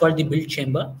part is called the build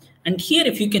chamber. And here,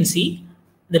 if you can see,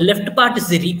 the left part is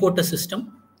the recoater system.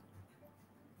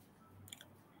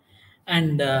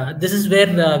 And this is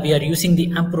where we are using the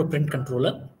Ampro print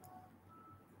controller.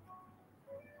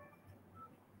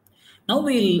 Now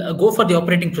we'll go for the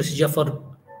operating procedure for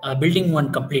building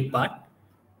one complete part.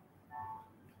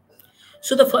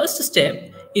 So the first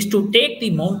step is to take the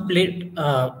mount plate,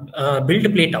 build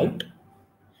plate out.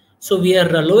 So we are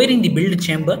lowering the build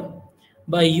chamber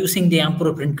by using the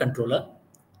Ampro print controller.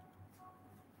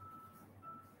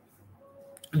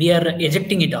 We are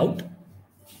ejecting it out.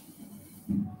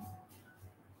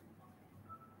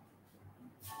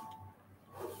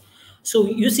 So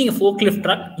using a forklift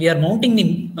truck, we are mounting the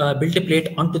build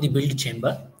plate onto the build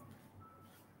chamber.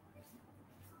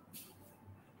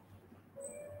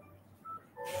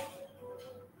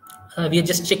 We are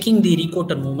just checking the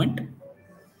recoater movement.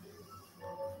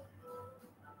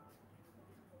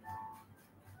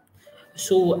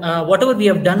 So whatever we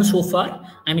have done so far,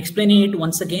 I'm explaining it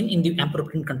once again in the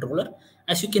ampereprint controller.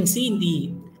 As you can see in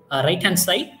the right hand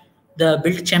side, the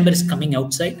build chamber is coming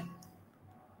outside.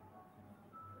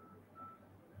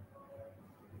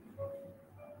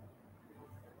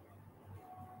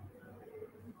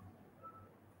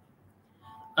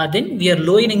 Then we are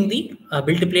lowering the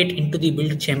build plate into the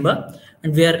build chamber,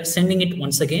 and we are sending it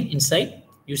once again inside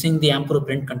using the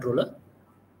ampereprint controller.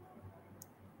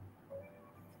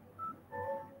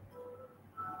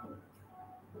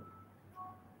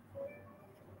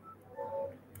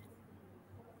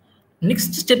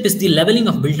 Next step is the leveling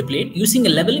of build plate. Using a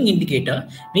leveling indicator,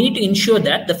 we need to ensure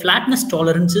that the flatness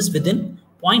tolerance is within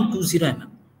 0.20 mm.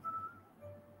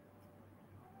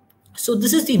 So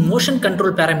this is the motion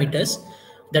control parameters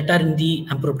that are in the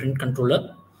ampereprint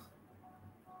controller.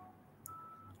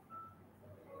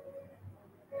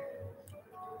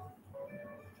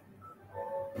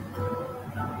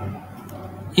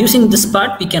 Using this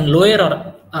part, we can lower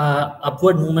or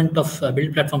upward movement of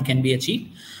build platform can be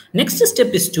achieved. Next step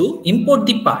is to import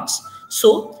the parts.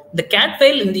 So the CAD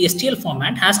file in the STL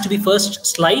format has to be first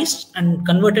sliced and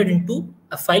converted into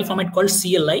a file format called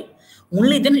CLI.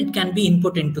 Only then it can be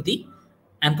input into the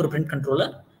ampereprint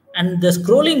controller. And the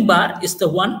scrolling bar is the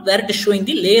one where it is showing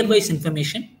the layer-wise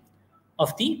information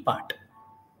of the part.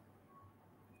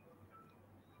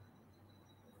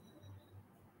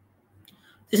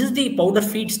 This is the powder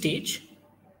feed stage.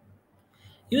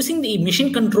 Using the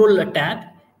machine control tab,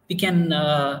 we can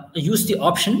use the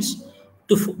options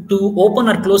to open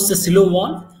or close the silo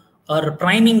valve, or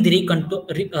priming the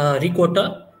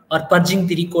recoater, or purging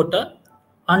the recoater,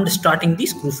 and starting the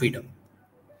screw feeder.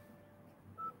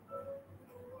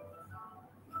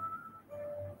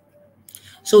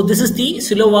 So this is the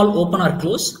silo valve open or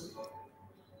close.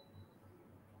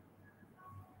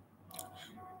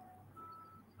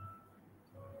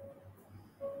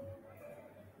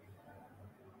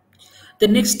 The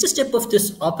next step of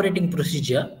this operating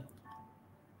procedure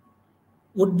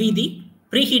would be the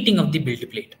preheating of the build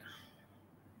plate.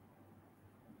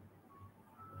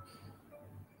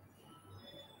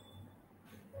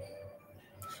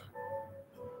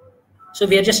 So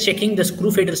we are just checking the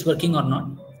screw feeder is working or not.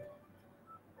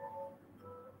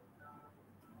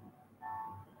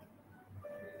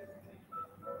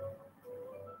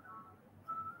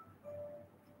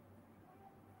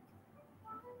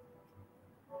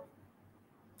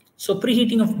 So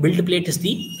preheating of build plate is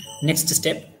the next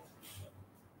step.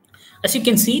 As you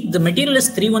can see, the material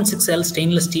is 316L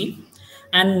stainless steel,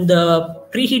 and the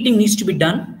preheating needs to be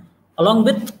done along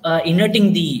with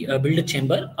inerting the build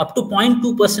chamber. Up to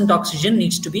 0.2% oxygen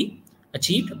needs to be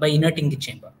achieved by inerting the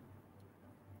chamber.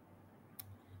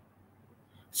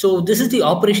 So this is the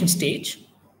operation stage.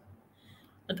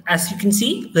 As you can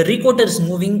see, the recoater is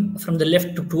moving from the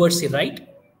left towards the right.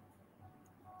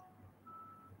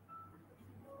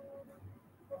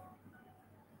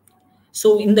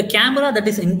 So in the camera that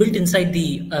is inbuilt inside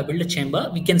the build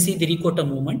chamber, we can see the recoater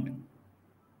movement.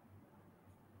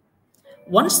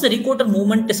 Once the recoater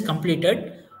movement is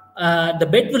completed, the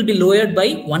bed will be lowered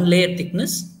by 1 layer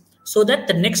thickness so that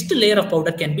the next layer of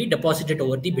powder can be deposited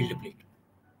over the build plate.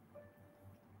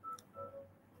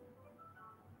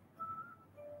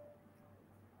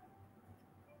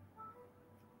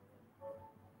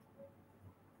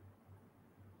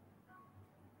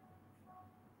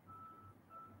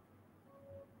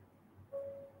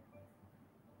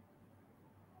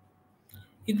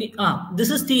 This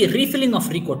is the refilling of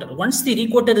recoater. Once the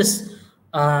recoater is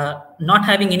not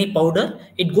having any powder,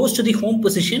 it goes to the home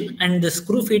position, and the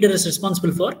screw feeder is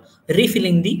responsible for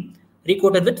refilling the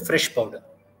recoater with fresh powder.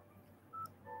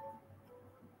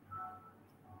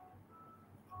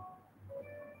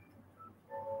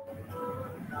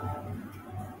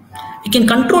 We can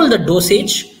control the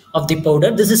dosage of the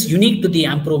powder. This is unique to the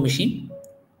Ampro machine.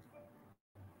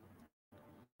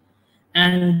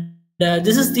 And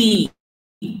this is the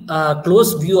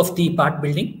close view of the part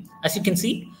building. As you can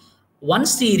see,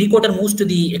 once the recoater moves to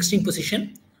the extreme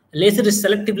position, laser is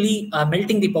selectively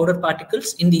melting the powder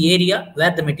particles in the area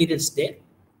where the material is there,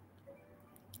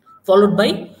 followed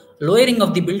by lowering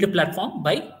of the build platform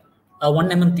by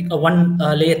 1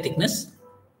 layer thickness.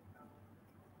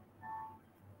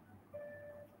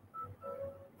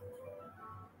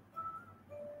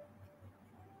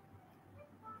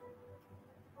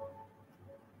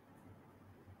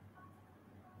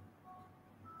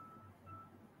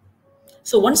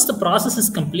 So once the process is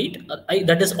complete,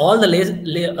 that is all the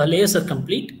layers are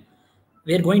complete,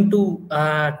 we are going to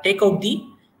take out the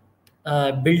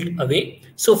build away.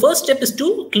 So first step is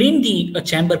to clean the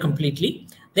chamber completely.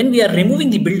 Then we are removing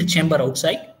the build chamber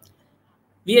outside.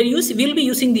 We'll be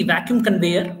using the vacuum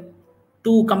conveyor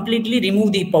to completely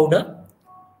remove the powder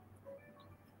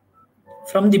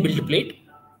from the build plate.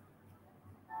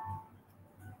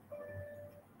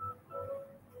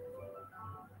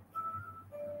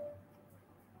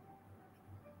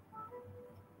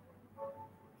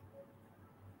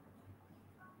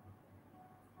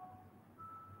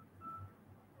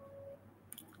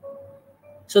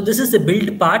 So this is the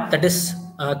build part that is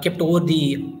kept over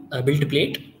the build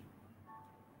plate.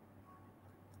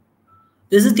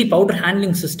 This is the powder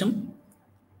handling system.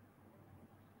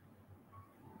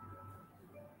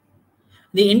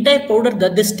 The entire powder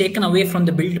that is taken away from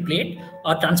the build plate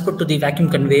are transferred to the vacuum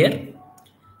conveyor,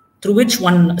 through which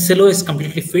one silo is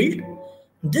completely filled.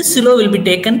 This silo will be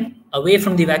taken away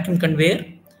from the vacuum conveyor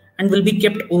and will be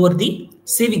kept over the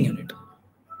sieving unit.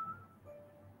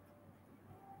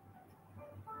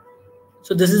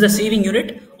 So this is the sieving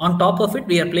unit. On top of it,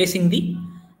 we are placing the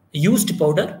used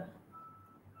powder.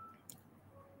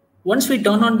 Once we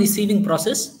turn on the sieving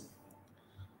process,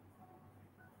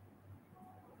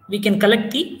 we can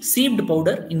collect the sieved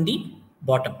powder in the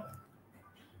bottom.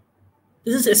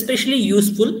 This is especially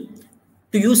useful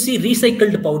to use the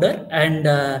recycled powder and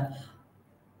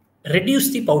reduce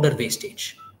the powder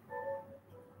wastage.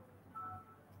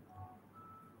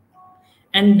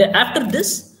 And after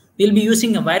this, we'll be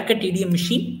using a wire cut EDM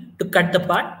machine to cut the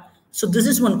part. So this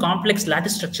is one complex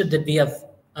lattice structure that we have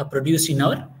produced in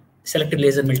our selective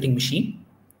laser melting machine.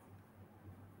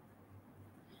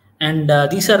 And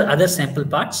these are other sample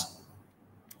parts.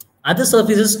 Other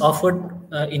services offered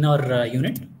in our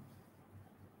unit.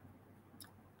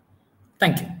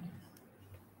 Thank you.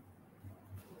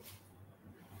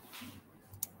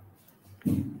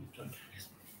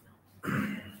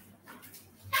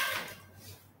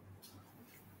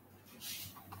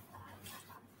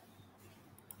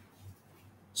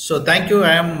 So thank you.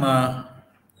 I am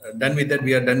done with that.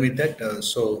 We are done with that.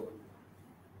 So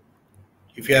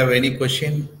if you have any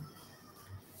question,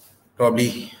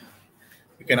 probably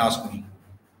you can ask me.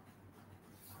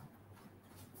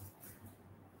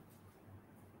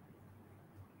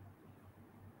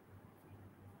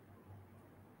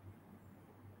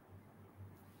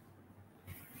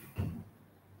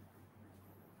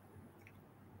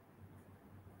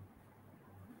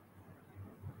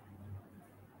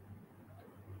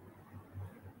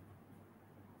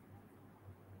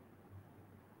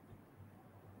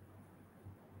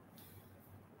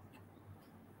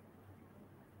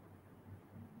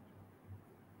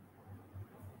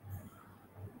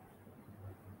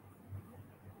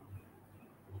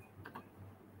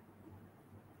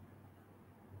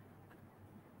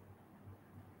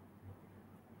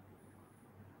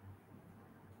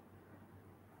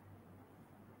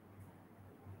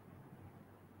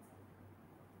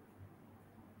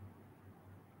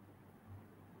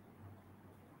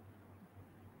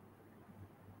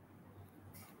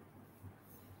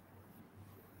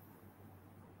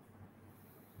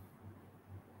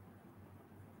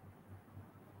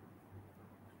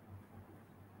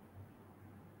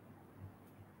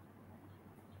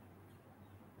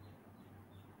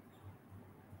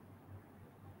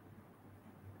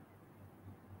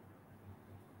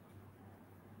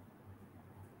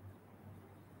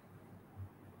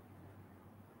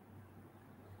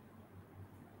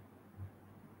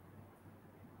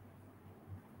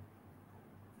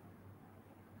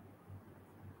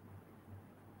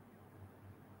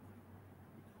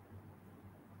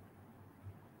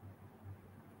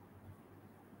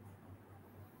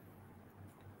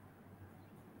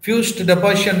 Fused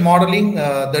deposition modeling,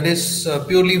 that is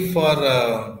purely for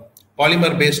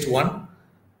polymer based one,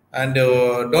 and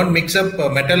don't mix up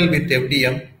metal with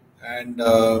FDM. And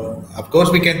of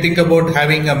course we can think about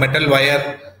having a metal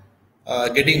wire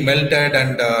getting melted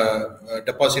and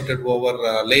deposited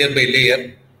over layer by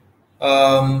layer.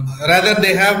 Rather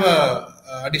they have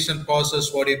additional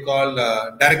process, what you call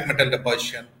direct metal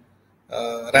deposition.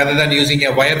 Rather than using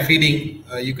a wire feeding,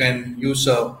 you can use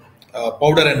a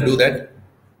powder and do that.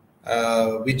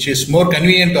 Which is more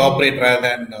convenient to operate rather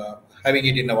than having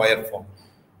it in a wire form.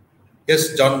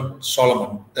 Yes, John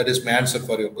Solomon, that is my answer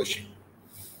for your question.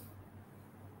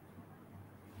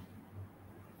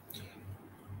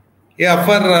 Yeah,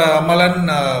 for Amalan,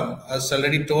 as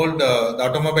already told, the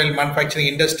automobile manufacturing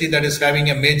industry that is having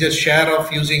a major share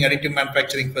of using additive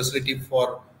manufacturing facility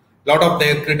for a lot of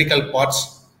their critical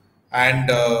parts. and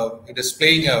it is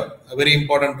playing a very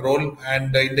important role.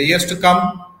 And in the years to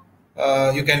come,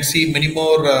 you can see many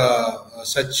more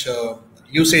such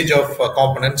usage of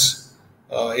components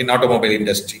in automobile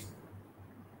industry.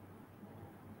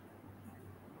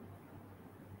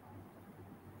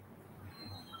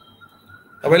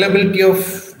 Availability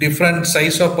of different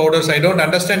size of powders. I don't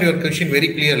understand your question very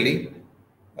clearly,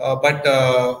 but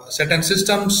certain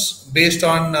systems based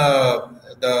on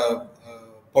the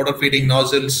powder feeding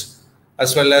nozzles,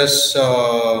 as well as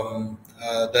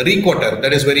the recoater,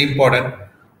 that is very important.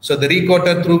 So the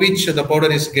recoater through which the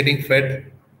powder is getting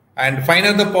fed, and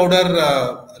finer the powder,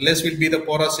 less will be the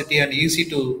porosity and easy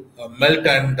to melt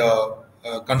and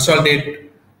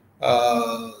consolidate.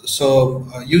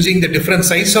 Using the different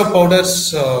size of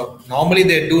powders, normally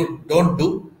they don't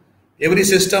do. Every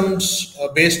systems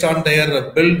based on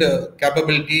their build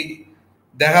capability,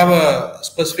 they have a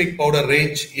specific powder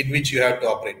range in which you have to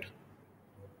operate.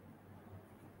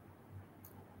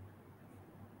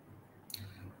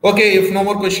 Okay, if no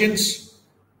more questions,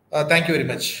 thank you very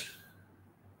much.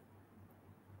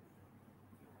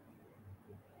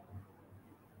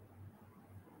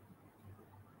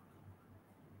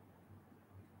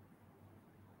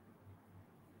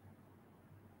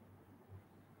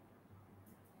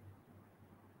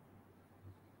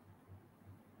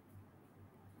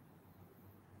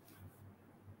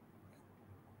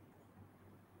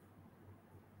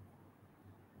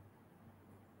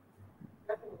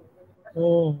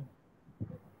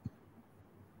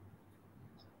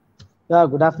 Yeah,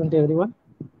 good afternoon to everyone.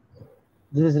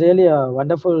 This is really a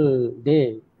wonderful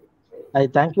day. I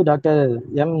thank you, Dr.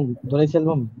 M.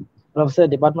 Duraiselvam, Professor,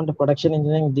 Department of Production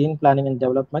Engineering, Dean Planning and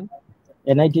Development,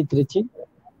 NIT Trichy.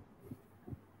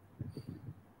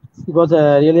 It was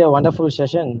really a wonderful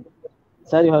session.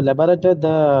 Sir, you have elaborated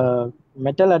the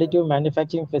metal additive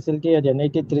manufacturing facility at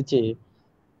NIT Trichy.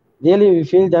 Really, we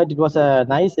feel that it was a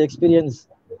nice experience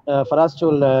for us to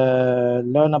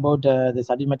learn about this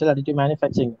metal additive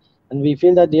manufacturing. And we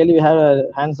feel that really we have a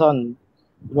hands-on,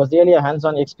 it was really a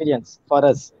hands-on experience for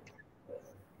us.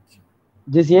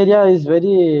 This area is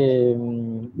very,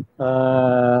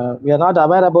 we are not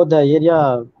aware about the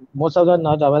area, most of them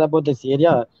are not aware about this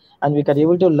area, and we can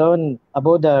able to learn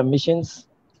about the machines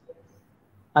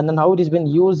and then how it has been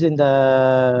used in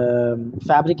the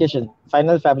fabrication,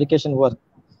 final fabrication work.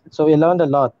 So we learned a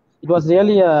lot. It was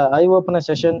really an eye-opener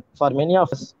session for many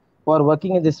of us who are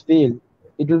working in this field.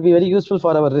 It will be very useful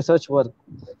for our research work.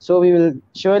 So we will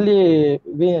surely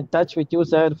be in touch with you,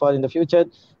 sir, for in the future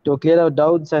to clear our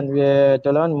doubts and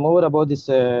to learn more about this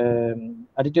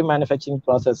additive manufacturing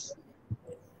process.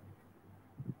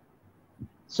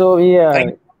 So we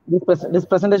this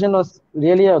presentation was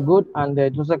really good, and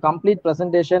it was a complete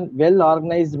presentation, well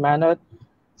organized manner.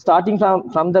 Starting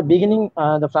from the beginning,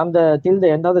 till the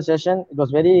end of the session, it was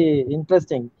very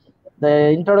interesting.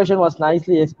 The introduction was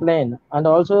nicely explained, and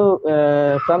also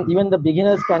from even the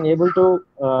beginners can able to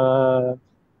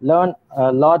learn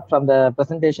a lot from the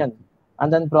presentation.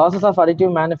 And then process of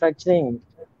additive manufacturing,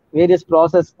 various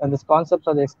process and these concepts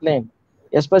are explained,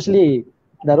 especially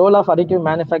the role of additive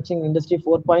manufacturing industry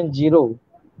 4.0.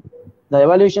 The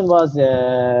evolution was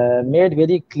made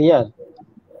very clear.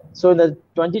 So the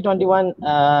 2021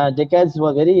 decades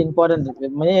were very important.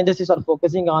 Many industries are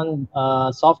focusing on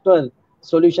software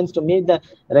solutions to meet the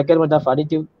requirement of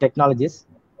additive technologies.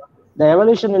 The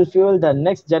evolution will fuel the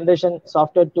next generation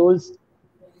software tools,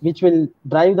 which will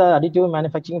drive the additive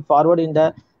manufacturing forward in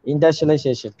the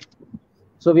industrialization.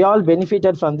 So we all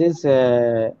benefited from this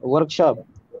workshop.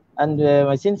 And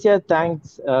my sincere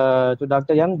thanks to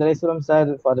Dr. M. Duraiselvam,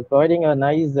 sir, for providing a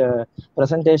nice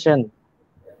presentation.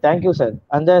 Thank you, sir.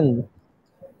 And then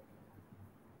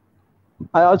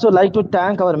I also like to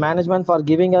thank our management for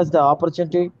giving us the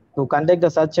opportunity to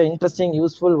conduct such an interesting,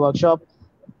 useful workshop.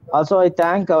 Also, I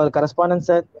thank our correspondent,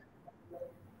 sir.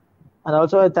 And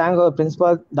also I thank our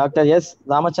principal, Dr. S.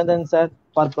 Ramachandran, sir,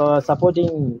 for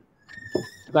supporting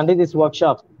to conduct this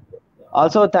workshop.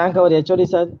 Also thank our HOD,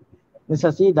 sir,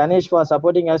 Mr. C. Danesh, for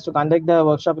supporting us to conduct the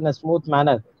workshop in a smooth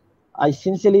manner. I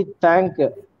sincerely thank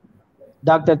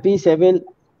Dr. P. Seville,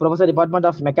 Professor, Department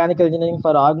of Mechanical Engineering,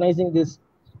 for organizing this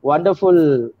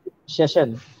wonderful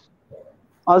session.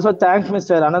 Also thank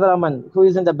Mr. Anandaraman, who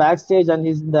is in the backstage and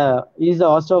he's the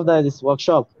host of this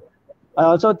workshop. I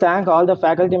also thank all the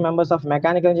faculty members of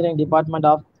Mechanical Engineering Department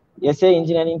of SA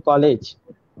Engineering College.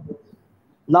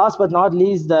 Last but not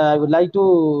least, I would like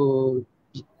to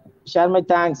share my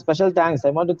thanks, special thanks.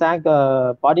 I want to thank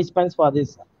participants for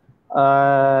this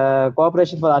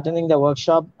cooperation for attending the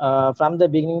workshop from the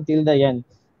beginning till the end.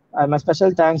 My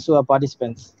special thanks to our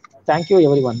participants. Thank you,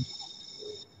 everyone.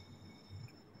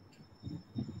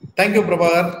 Thank you,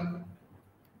 Prabhakar,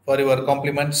 for your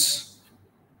compliments.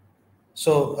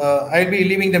 So I'll be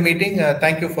leaving the meeting.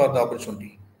 Thank you for the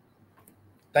opportunity.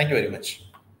 Thank you very much.